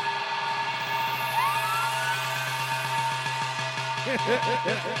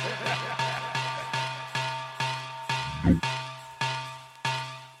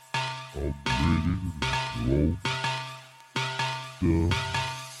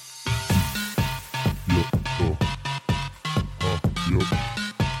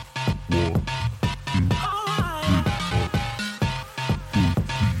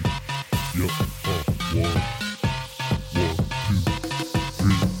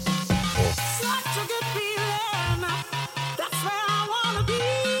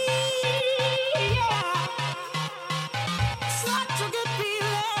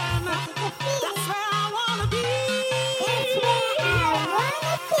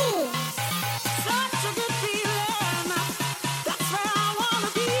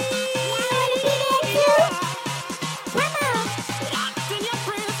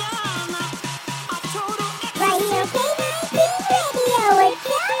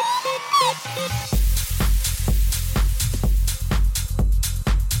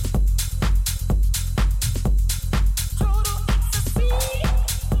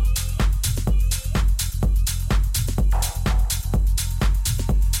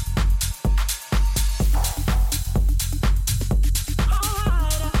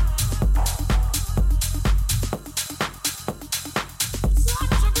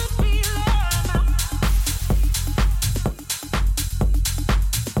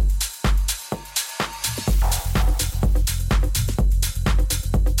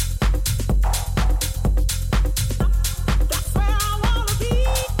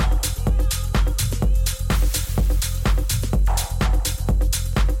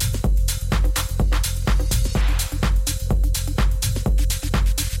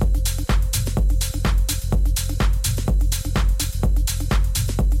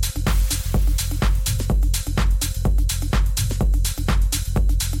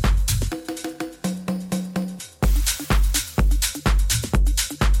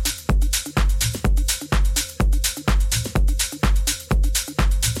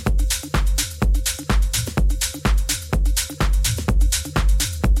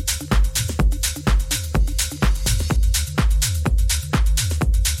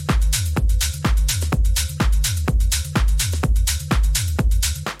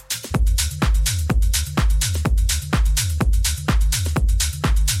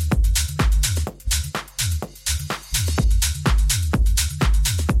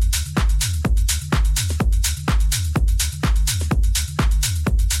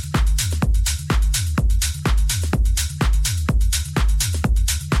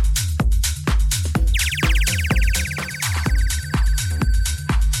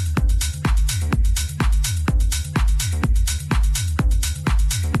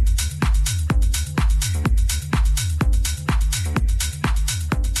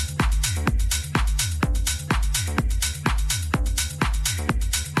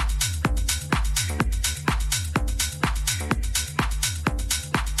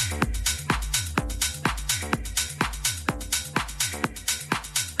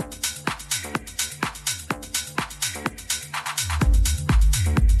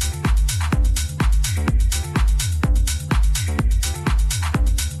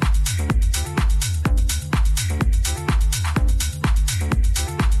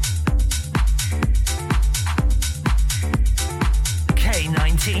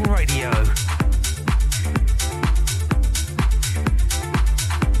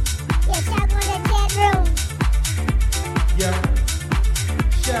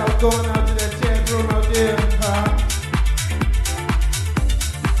 going out to that chat room out there, huh?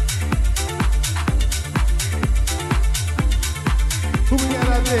 Who we got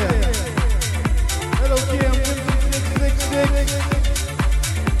out there? Hello, Kim, 5666.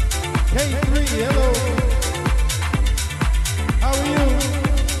 K3, hello. How are you?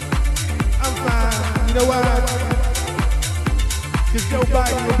 I'm fine. You know why? Because Joe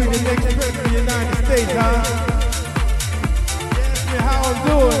Biden will be the next president of the United States, huh? How I'm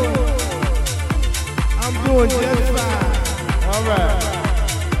doing? I'm doing just fine. All right.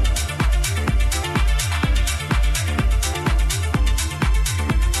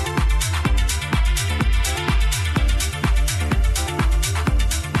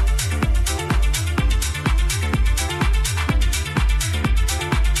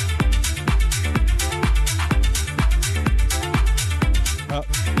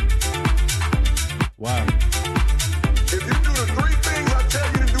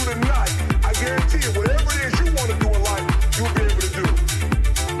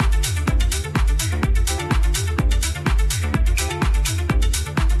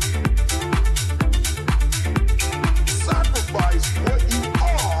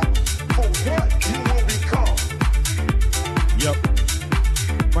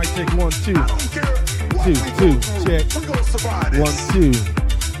 Mic check 1, 2. I don't care what 2, we 2, go through, check. we're gonna survive this. 1, 2.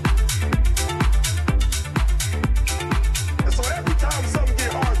 And so every time something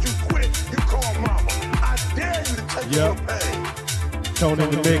get hard, you quit, you call mama. I dare you to take your pain. Tone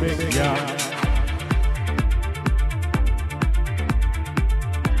in the mix. Yeah.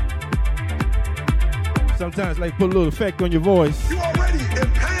 Sometimes like put a little effect on your voice. You already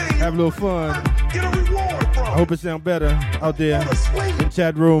in pain. Have a little fun. Get a reward from. I hope it sounds better out there in the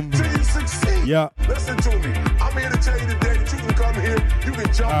chat room. Till you succeed. Yeah. Listen to me. I'm here to tell you today that you can come here, you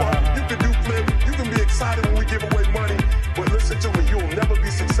can jump up, you can do flip, you can be excited when we give away money. But listen to me, you'll never be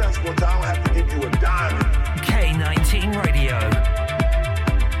successful until I don't have to give you a diamond. K19 Radio.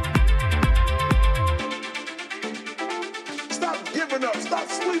 Stop giving up. Stop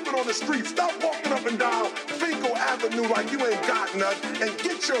sleeping on the street. Stop walking up and down Finkel Avenue like you ain't got nothing. And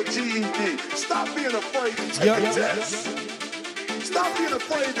get your GED. Stop being afraid to take a test. Stop being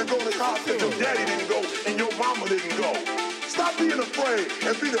afraid to go to college because your daddy didn't go and your mama didn't go. Stop being afraid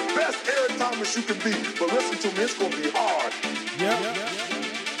and be the best Eric Thomas you can be. But listen to me, it's going to be hard.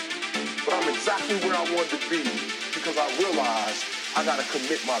 But I'm exactly where I want to be because I realized I got to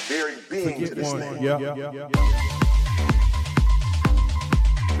commit my very being to this thing.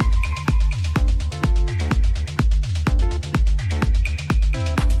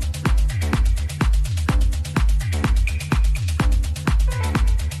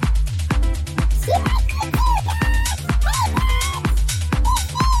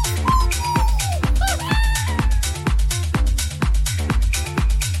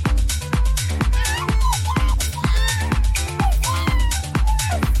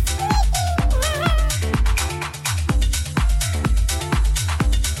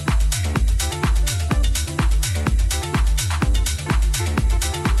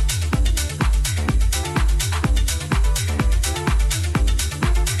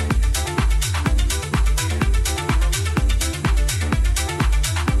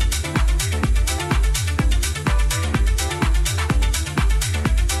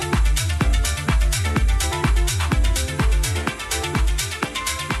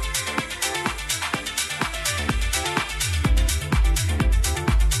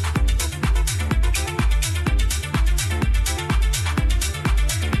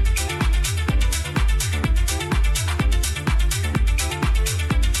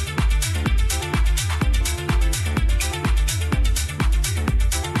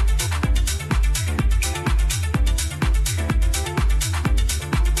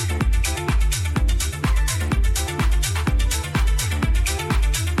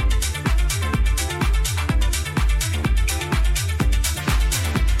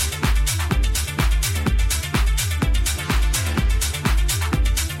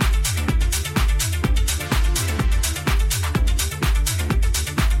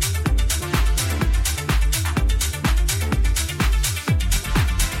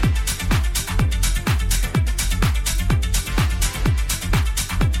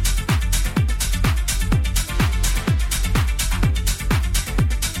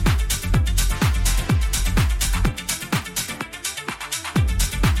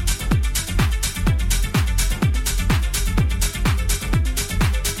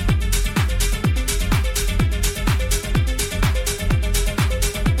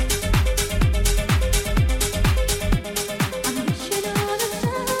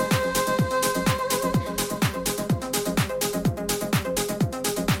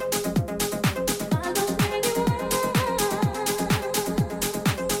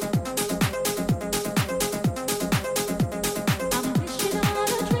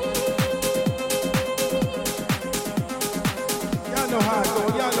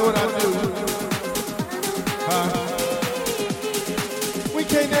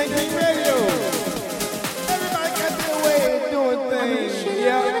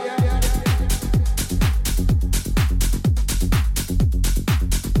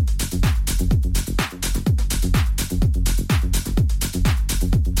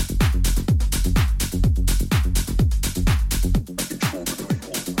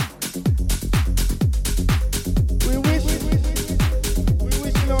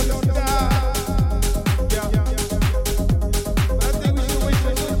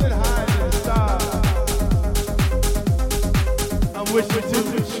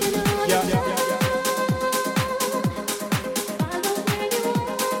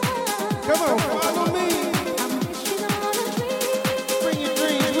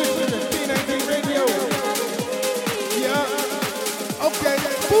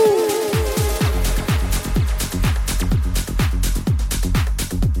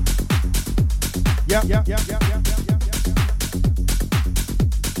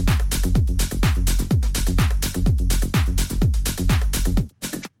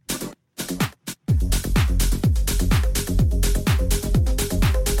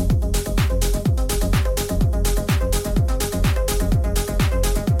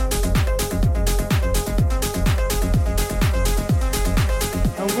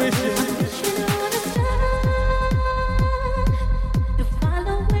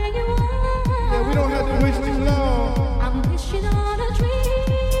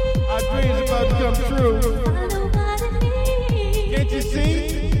 dreams about to come true. Can't you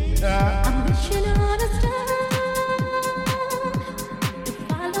see? I'm wishing on a star.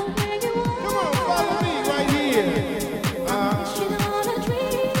 Come on, follow me right here. Wishing on a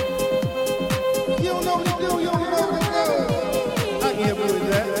dream. You don't know what to do, you don't know what to do. I can help you with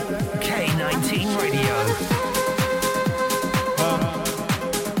that. K19 Radio.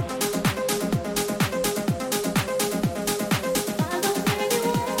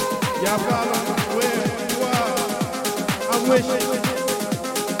 Y'all follow where you are. I'm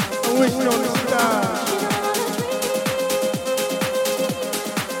wishing on the stars.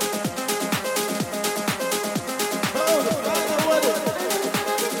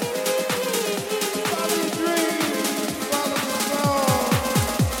 Follow your dreams, follow the song.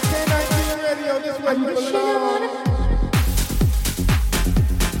 K19 Radio, this is where you belong.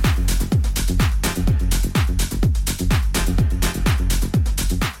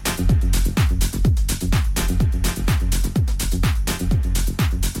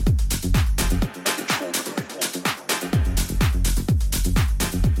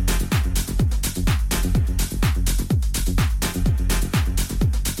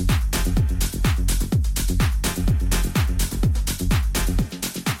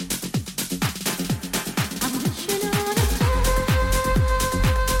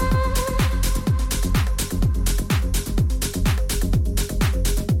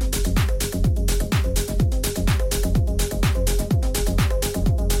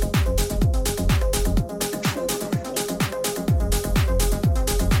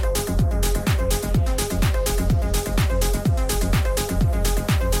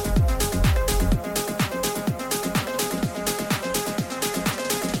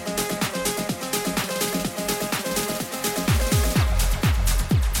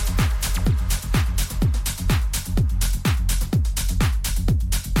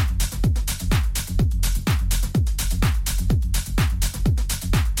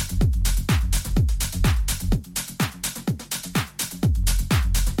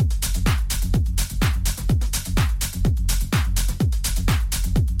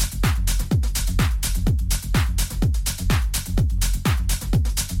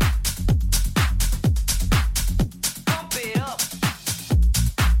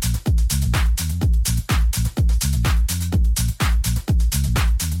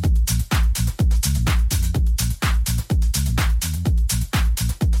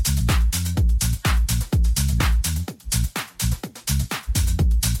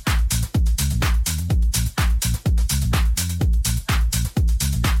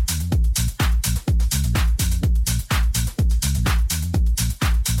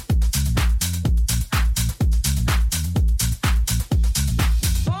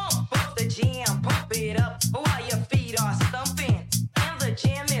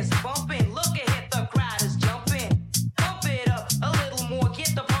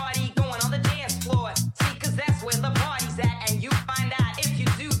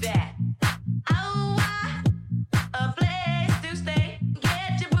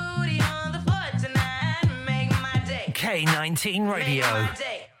 K19 Radio.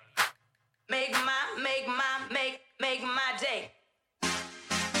 Make my day.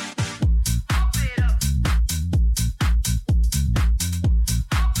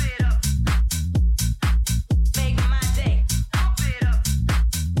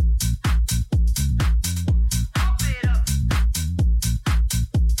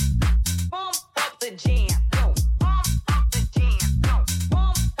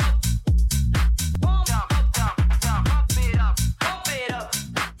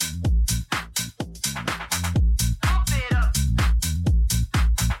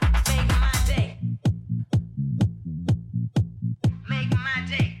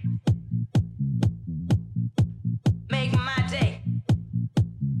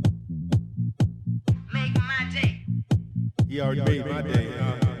 He already made my day.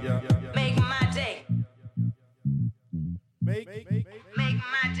 Make my day. Make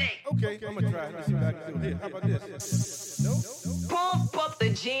my day. Okay, I'm gonna try. Let me see what I can do here. How about this? Nope. Pump up the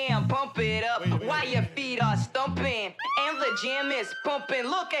jam, pump it up while your feet are stumping. And the jam is pumping.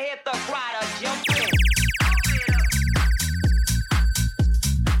 Look ahead, the crowd are jumping.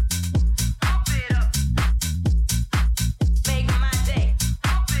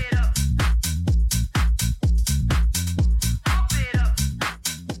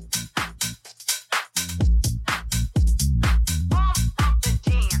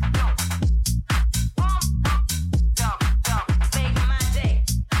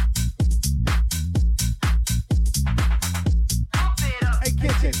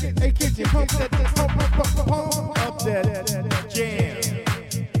 Hey kitchen, pump that, pump.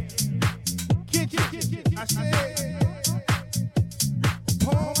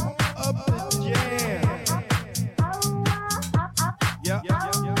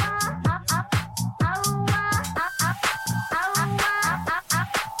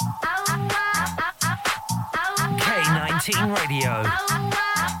 K19 Radio.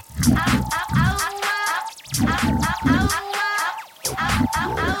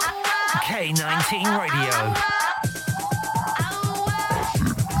 K19 Radio.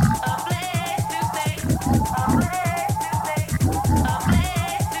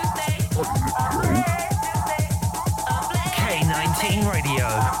 K19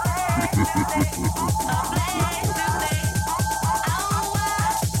 Radio.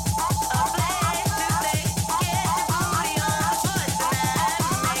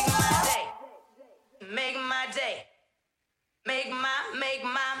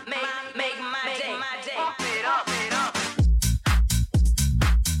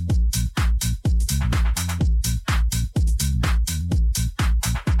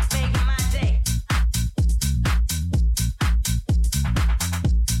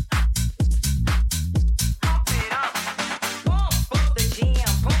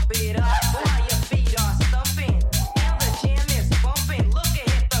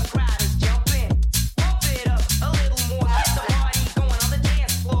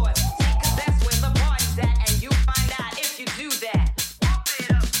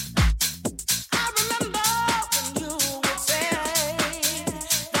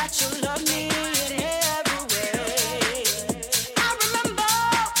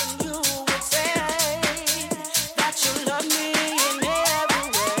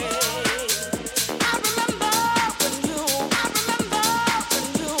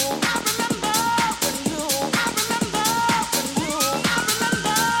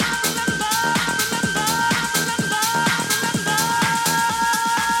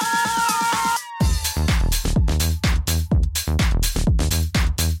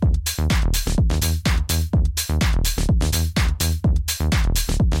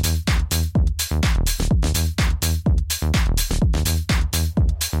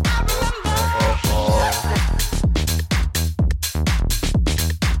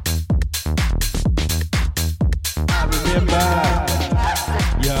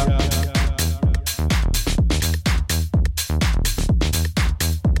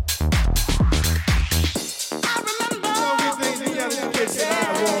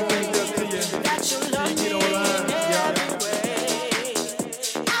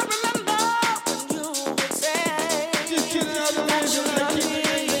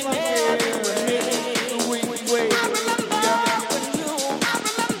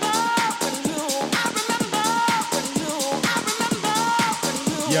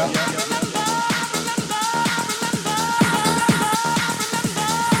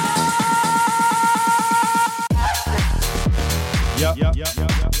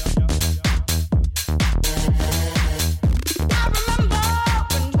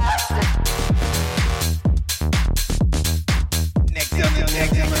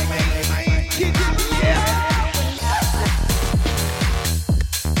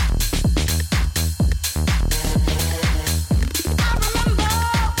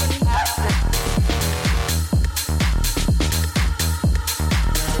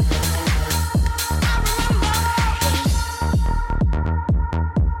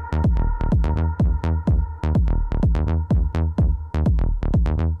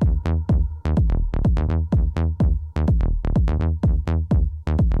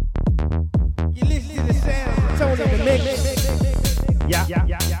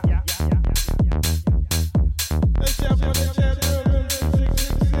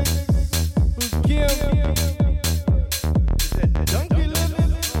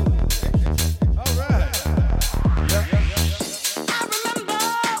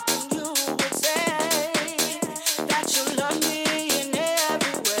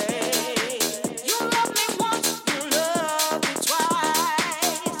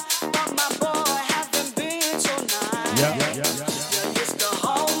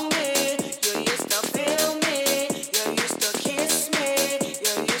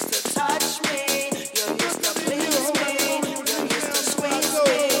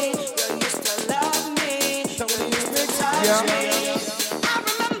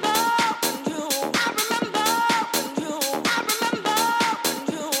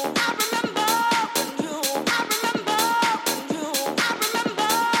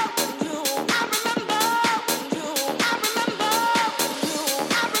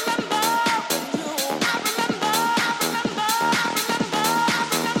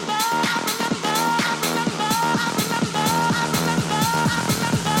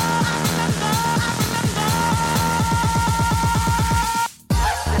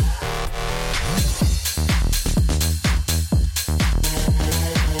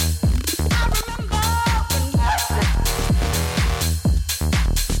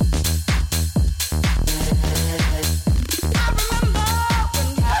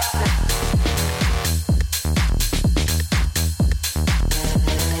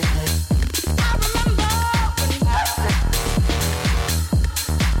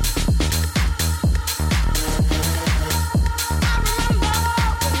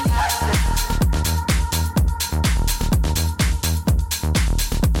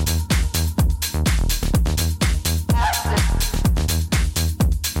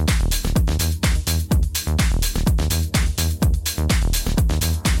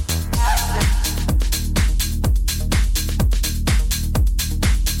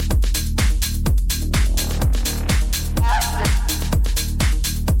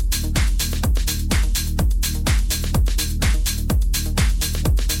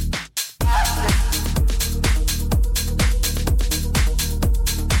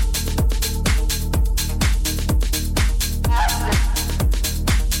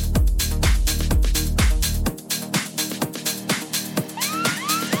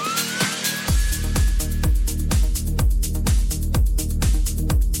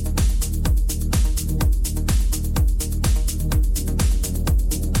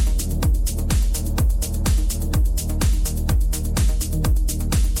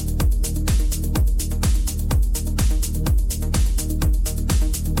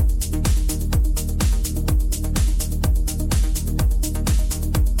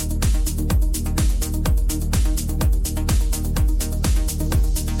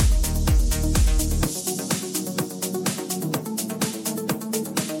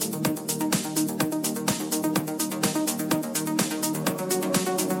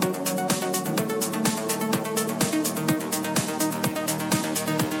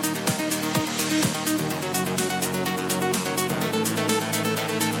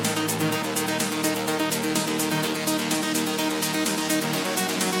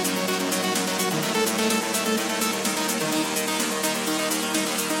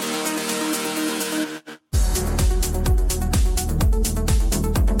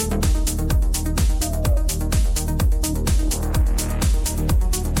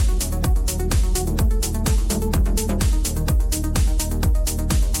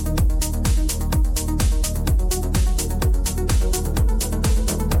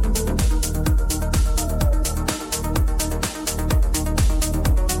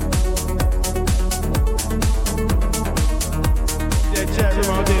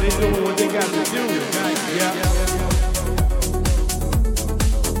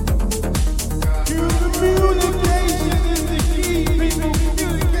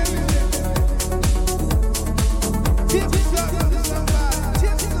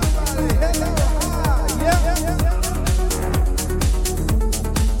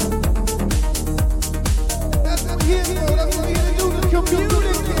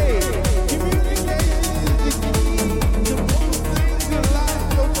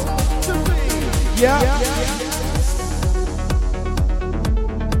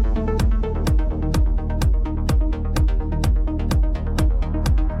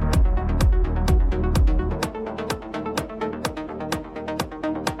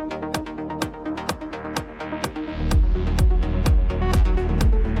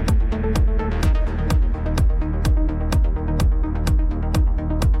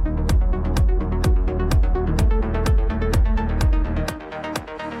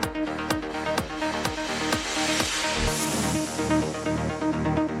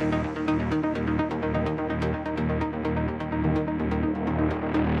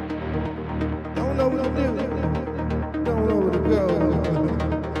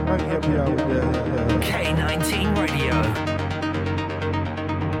 K19 Radio.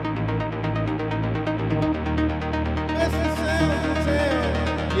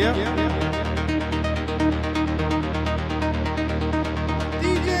 Yep.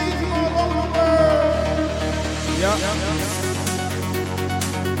 DJs from all over the world. Yep.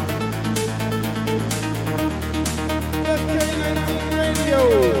 That's K19 Radio.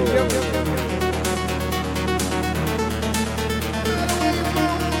 Yep. No matter where you go,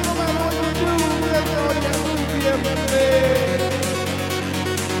 no matter what you do, that's all you have to do.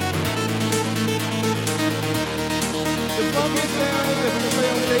 The funky sound that we play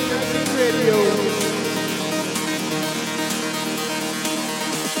on K19 Radio.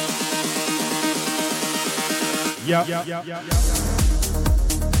 Yeah.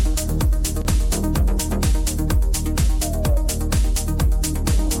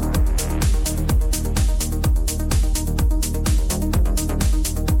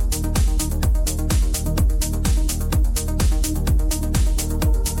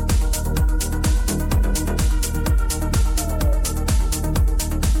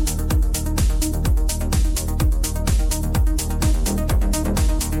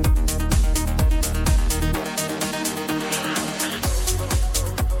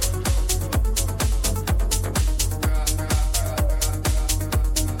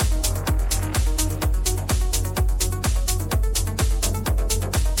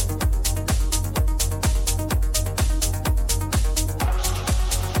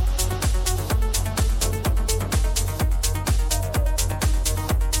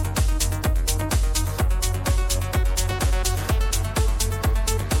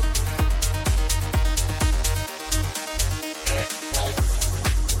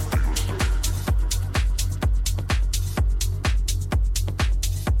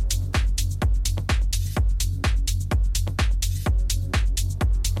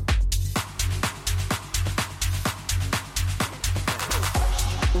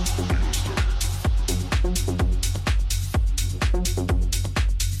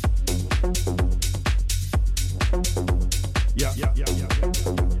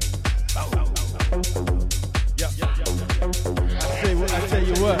 I tell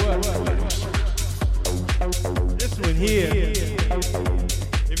you what. This one here,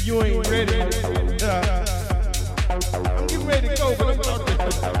 if you ain't ready, I'm getting ready to go, but I'm about to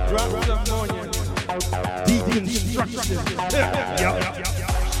drop something on you. Deconstruction.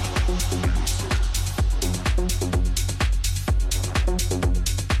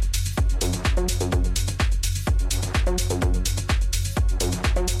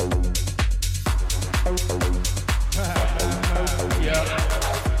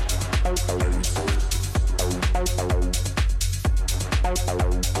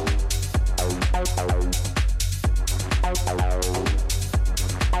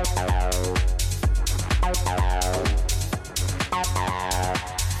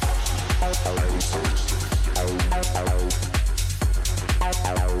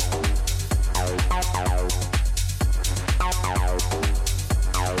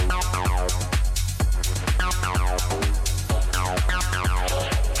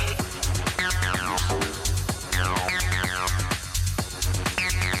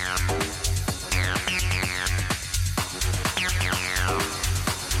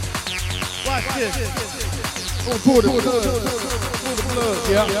 Pour the plug.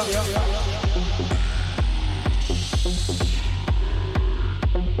 Yeah.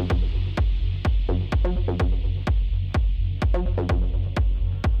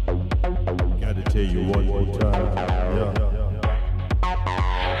 Gotta tell you one more time. Yeah.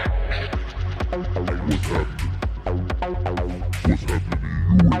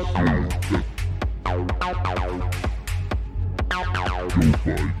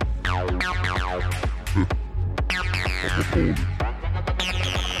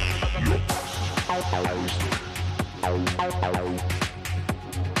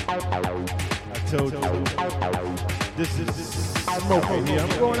 I told you. This is smoking here. I'm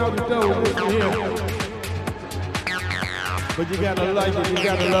going out the door with this here. But you gotta like it, you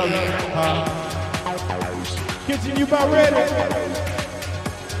gotta love it. Kitchen, you about ready?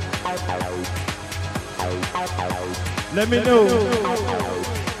 Let me know.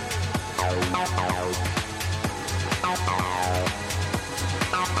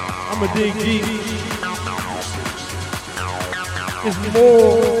 I'm a dig deep. It's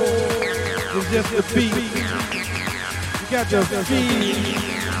more than just the beat. You got the feed.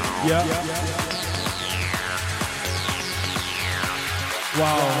 Yeah.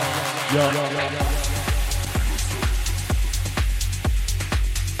 Wow. Yeah.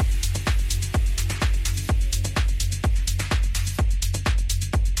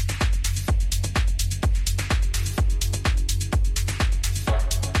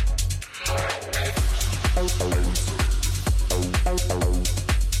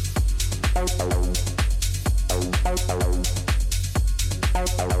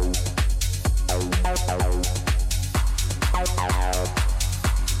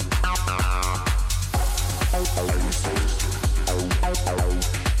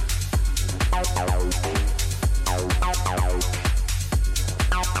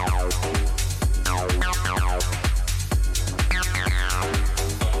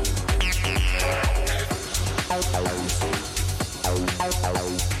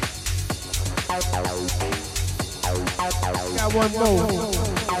 Got one more.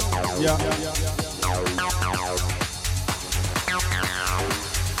 Yeah.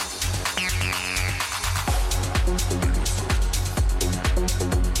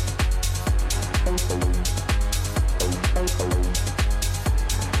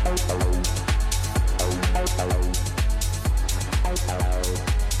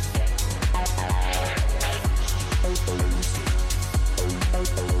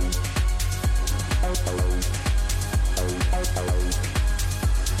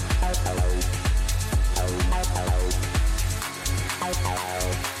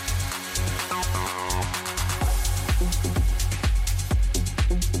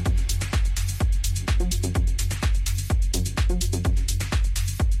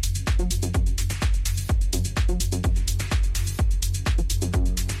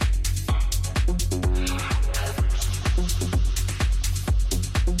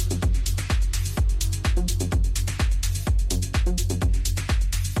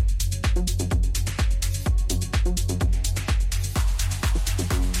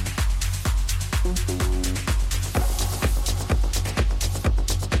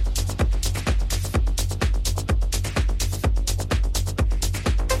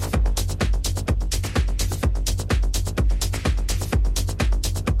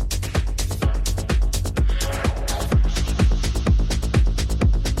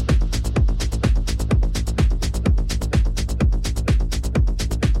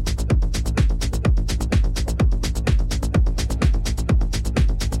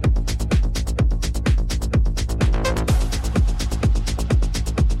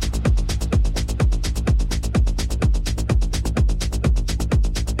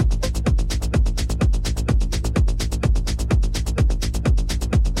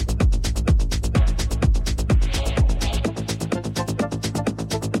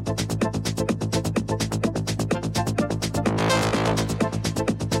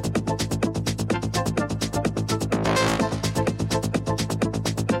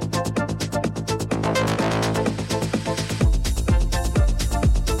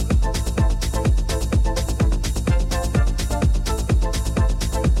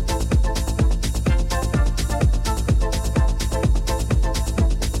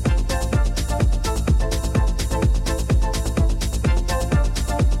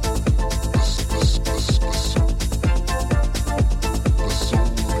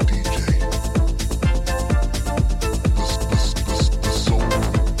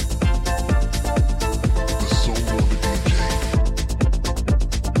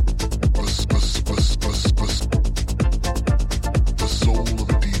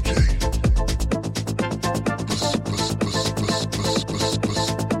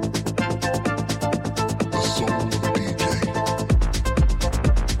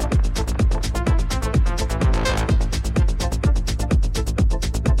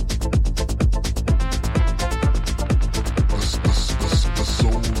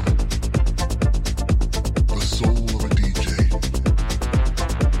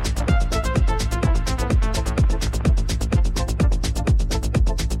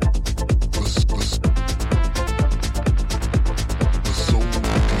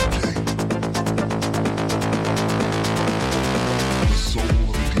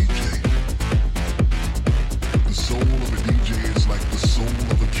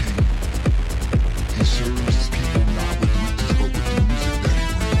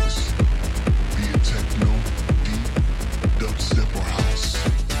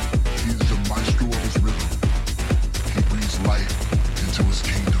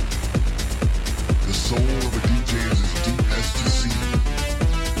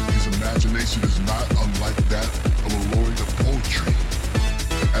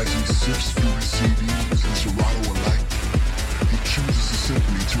 sips through his CDs and Serato alike. He chooses a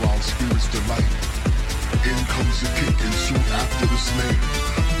symphony to our spirit's delight. In comes the kick and soon after the snare.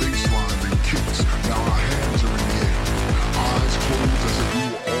 Bassline then kicks, now our hands are in the air. Eyes closed as if we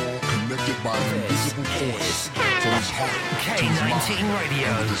were all connected by an invisible force. From his heart to his mind, Radio.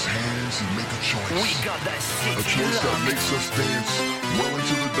 and with his hands he make a choice. We got that city A choice that locked. makes us dance well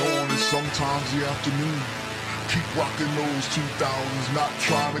into the dawn and sometimes the afternoon. Keep rocking those 2000s, not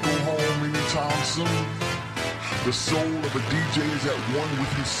trying to go home anytime soon. The soul of a DJ is at one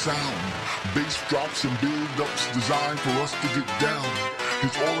with his sound. Bass drops and build-ups designed for us to get down.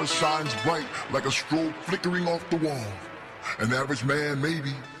 His aura shines bright like a strobe flickering off the wall. An average man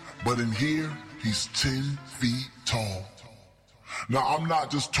maybe, but in here, he's 10 feet tall. Now I'm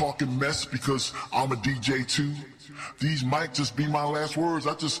not just talking mess because I'm a DJ too. These might just be my last words.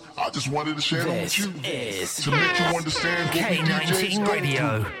 I just wanted to share them with you. To make you understand what we DJs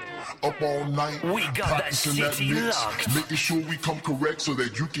go through. Up all night, We got that practicing that city mix, locked. making sure we come correct so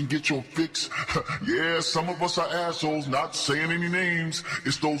that you can get your fix. Yeah, some of us are assholes, not saying any names.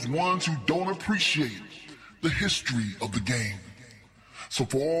 It's those ones who don't appreciate the history of the game. So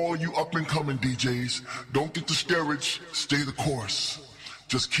for all you up and coming DJs, don't get discouraged, stay the course.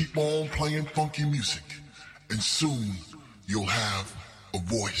 Just keep on playing funky music, and soon you'll have a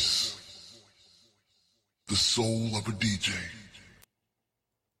voice. The soul of a DJ.